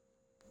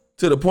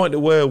 To the point that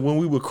where when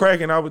we were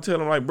cracking, I would tell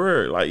them like,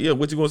 "Bro, like, yeah,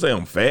 what you gonna say?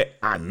 I'm fat?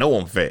 I know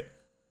I'm fat.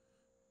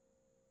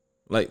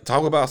 Like,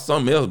 talk about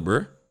something else,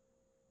 bro."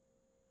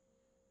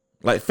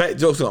 Like, fat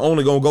jokes are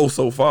only gonna go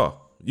so far.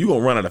 You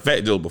gonna run out of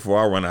fat jokes before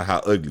I run out how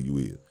ugly you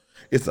is.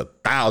 It's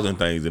 1,000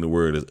 things in the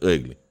world that's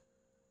ugly.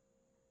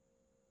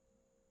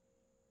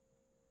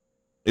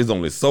 There's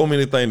only so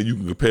many things that you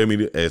can compare me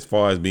to as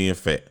far as being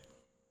fat.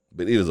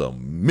 But it is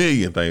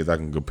 1,000,000 things I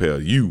can compare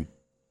you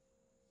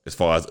as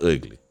far as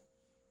ugly.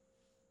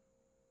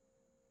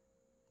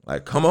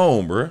 Like, come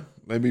on, bro.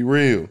 Let's be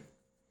real.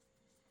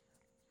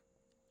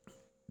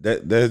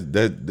 That's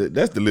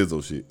the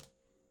Lizzo shit.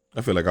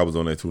 I feel like I was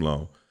on that too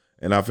long.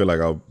 And I feel like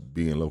I was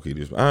being low-key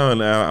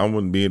disrespectful. I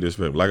wouldn't be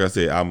disrespectful. Like I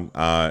said,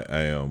 I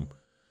am.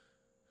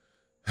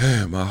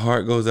 My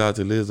heart goes out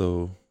to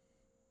Lizzo,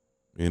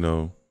 you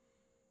know,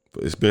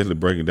 especially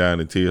breaking down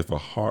the tears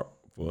for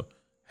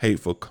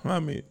hateful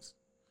comments.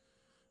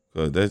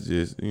 Because that's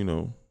just, you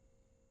know,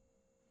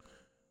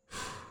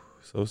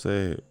 so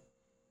sad.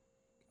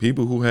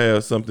 People who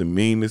have something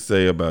mean to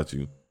say about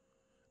you,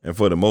 and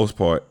for the most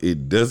part,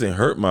 it doesn't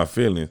hurt my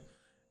feelings,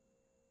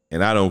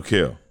 and I don't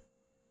care.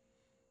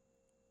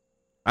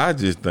 I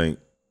just think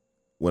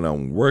when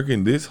I'm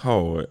working this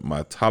hard,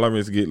 my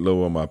tolerance get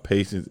lower, my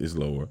patience is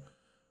lower.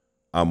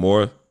 I'm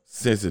more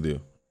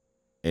sensitive,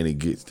 and it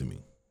gets to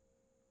me.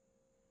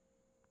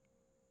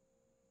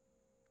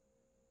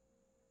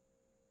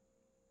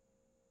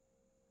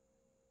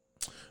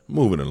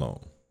 Moving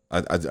along.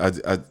 I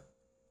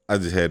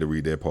just had to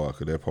read that part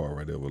because that part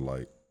right there was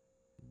like,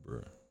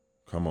 bruh,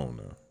 come on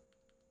now.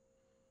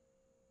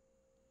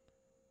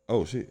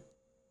 Oh shit.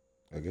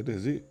 I guess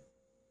that's it.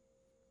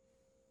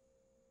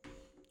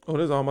 Oh,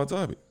 that's all my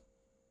topics.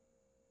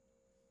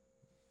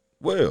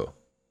 Well,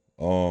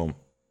 oh,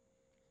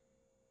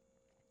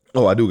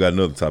 I do got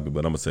another topic,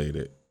 but I'm gonna say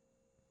that.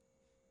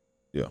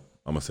 Yeah,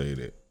 I'm gonna say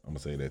that. I'm gonna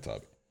say that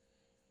topic.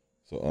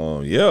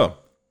 So, yeah,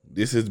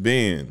 this has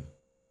been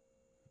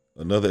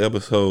another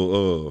episode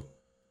of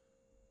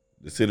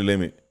the City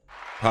Limit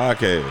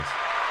Podcast.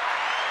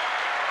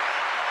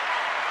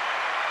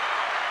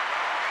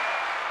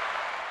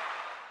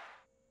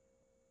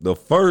 The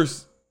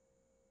first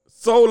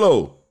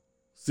solo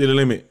City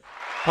Limit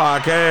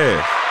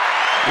Podcast.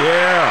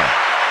 Yeah.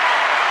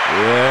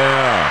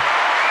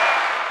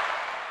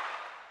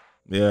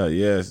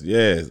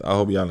 Yes. I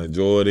hope y'all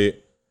enjoyed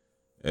it.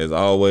 As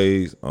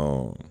always,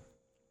 you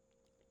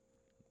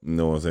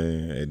know what I'm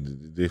saying?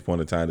 At this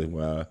point in time, that's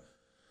why I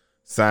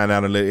sign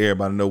out and let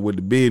everybody know what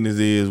the business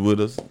is with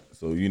us.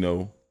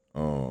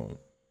 So,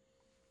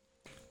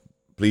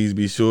 please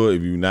be sure,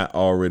 if you're not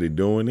already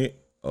doing it,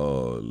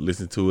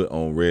 listen to it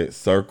on Red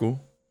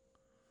Circle.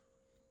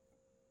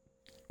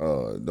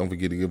 Don't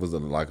forget to give us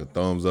a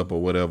thumbs up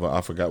or whatever.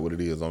 I forgot what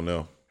it is on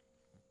there.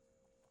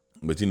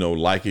 But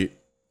like it,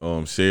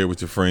 share it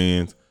with your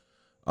friends.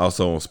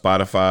 Also on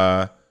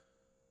Spotify,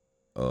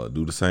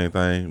 do the same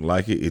thing.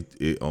 Like it.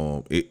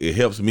 It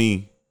helps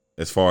me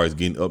as far as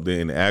getting up there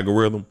in the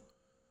algorithm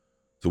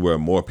to where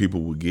more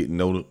people will get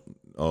notice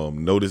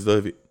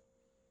of it.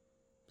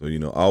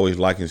 So always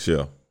like and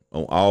share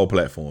on all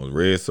platforms.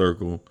 Red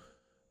Circle,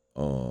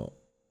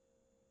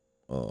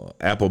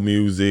 Apple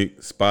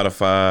Music,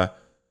 Spotify.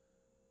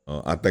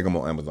 I think I'm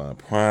on Amazon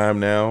Prime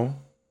now.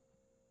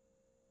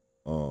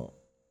 On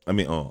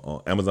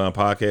Amazon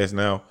Podcast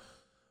now.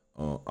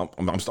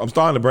 I'm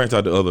starting to branch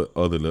out to other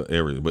little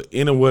areas, but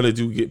anywhere that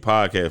you get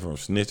podcasts from,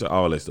 Snitcher,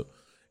 all that stuff.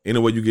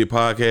 Anywhere you get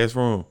podcasts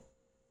from,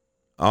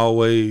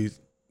 always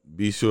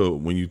be sure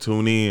when you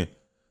tune in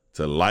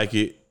to like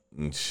it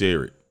and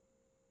share it,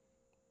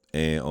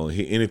 and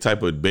hit any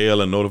type of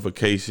bell or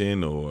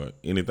notification or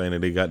anything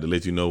that they got to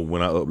let you know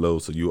when I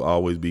upload, so you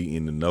always be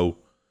in the know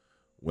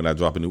when I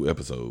drop a new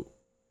episode.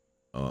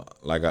 I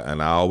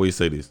always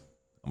say this,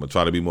 I'm gonna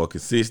try to be more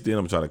consistent.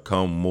 I'm gonna try to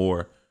come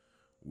more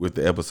with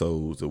the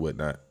episodes or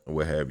whatnot, or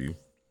what have you.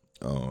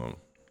 I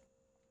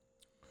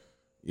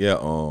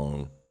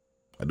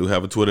do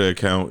have a Twitter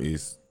account. I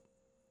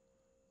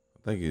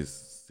think it's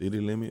City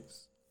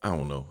Limits. I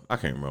don't know. I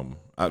can't remember.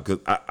 Cause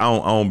I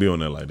don't be on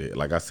there like that.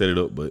 Like, I set it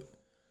up, but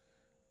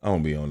I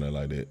don't be on there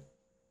like that.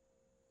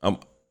 I'm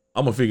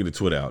gonna figure the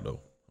Twitter out though.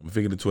 I'm gonna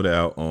figure the Twitter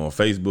out on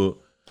Facebook,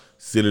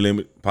 City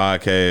Limit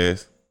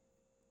Podcast.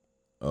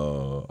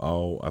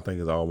 I think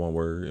it's all one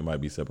word. It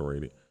might be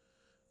separated.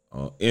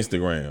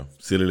 Instagram,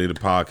 City Limit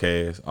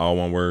Podcast, all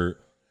one word.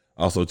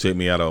 Also check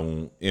me out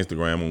on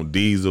Instagram on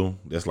Diesel.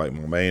 That's like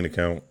my main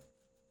account.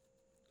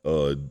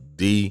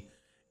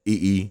 DEEZOUL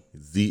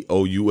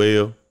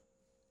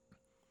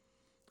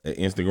at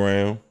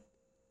Instagram.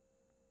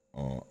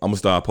 I'm gonna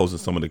start posting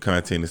some of the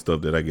content and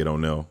stuff that I get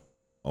on there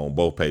on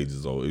both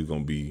pages. So it's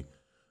gonna be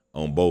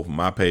on both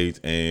my page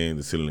and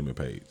the City Limit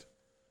page.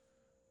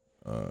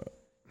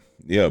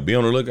 Be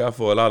on the lookout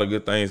for a lot of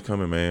good things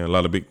coming, man. A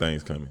lot of big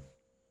things coming.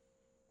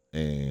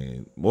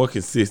 And more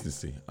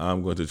consistency.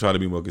 I'm going to try to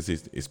be more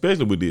consistent,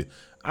 especially with this.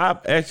 I've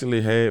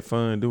actually had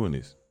fun doing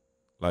this.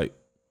 Like,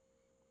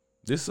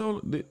 this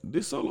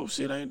solo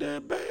shit ain't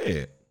that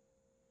bad.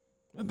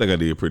 I think I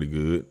did pretty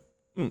good.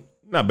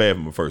 Not bad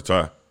for my first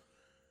try.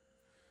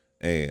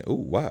 And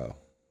wow.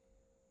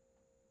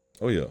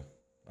 Oh yeah,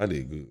 I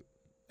did good.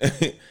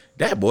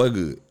 That boy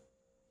good.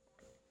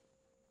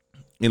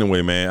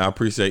 Anyway, man, I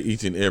appreciate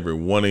each and every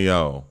one of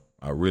y'all.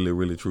 I really,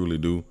 really, truly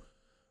do.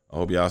 I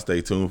hope y'all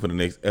stay tuned for the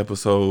next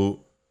episode.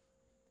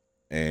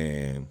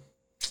 And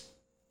shoot,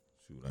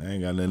 I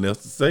ain't got nothing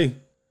else to say.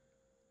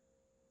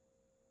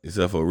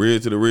 Except for real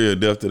to the real,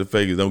 death to the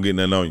fakers. Don't get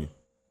nothing on you.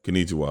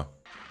 Konnichiwa.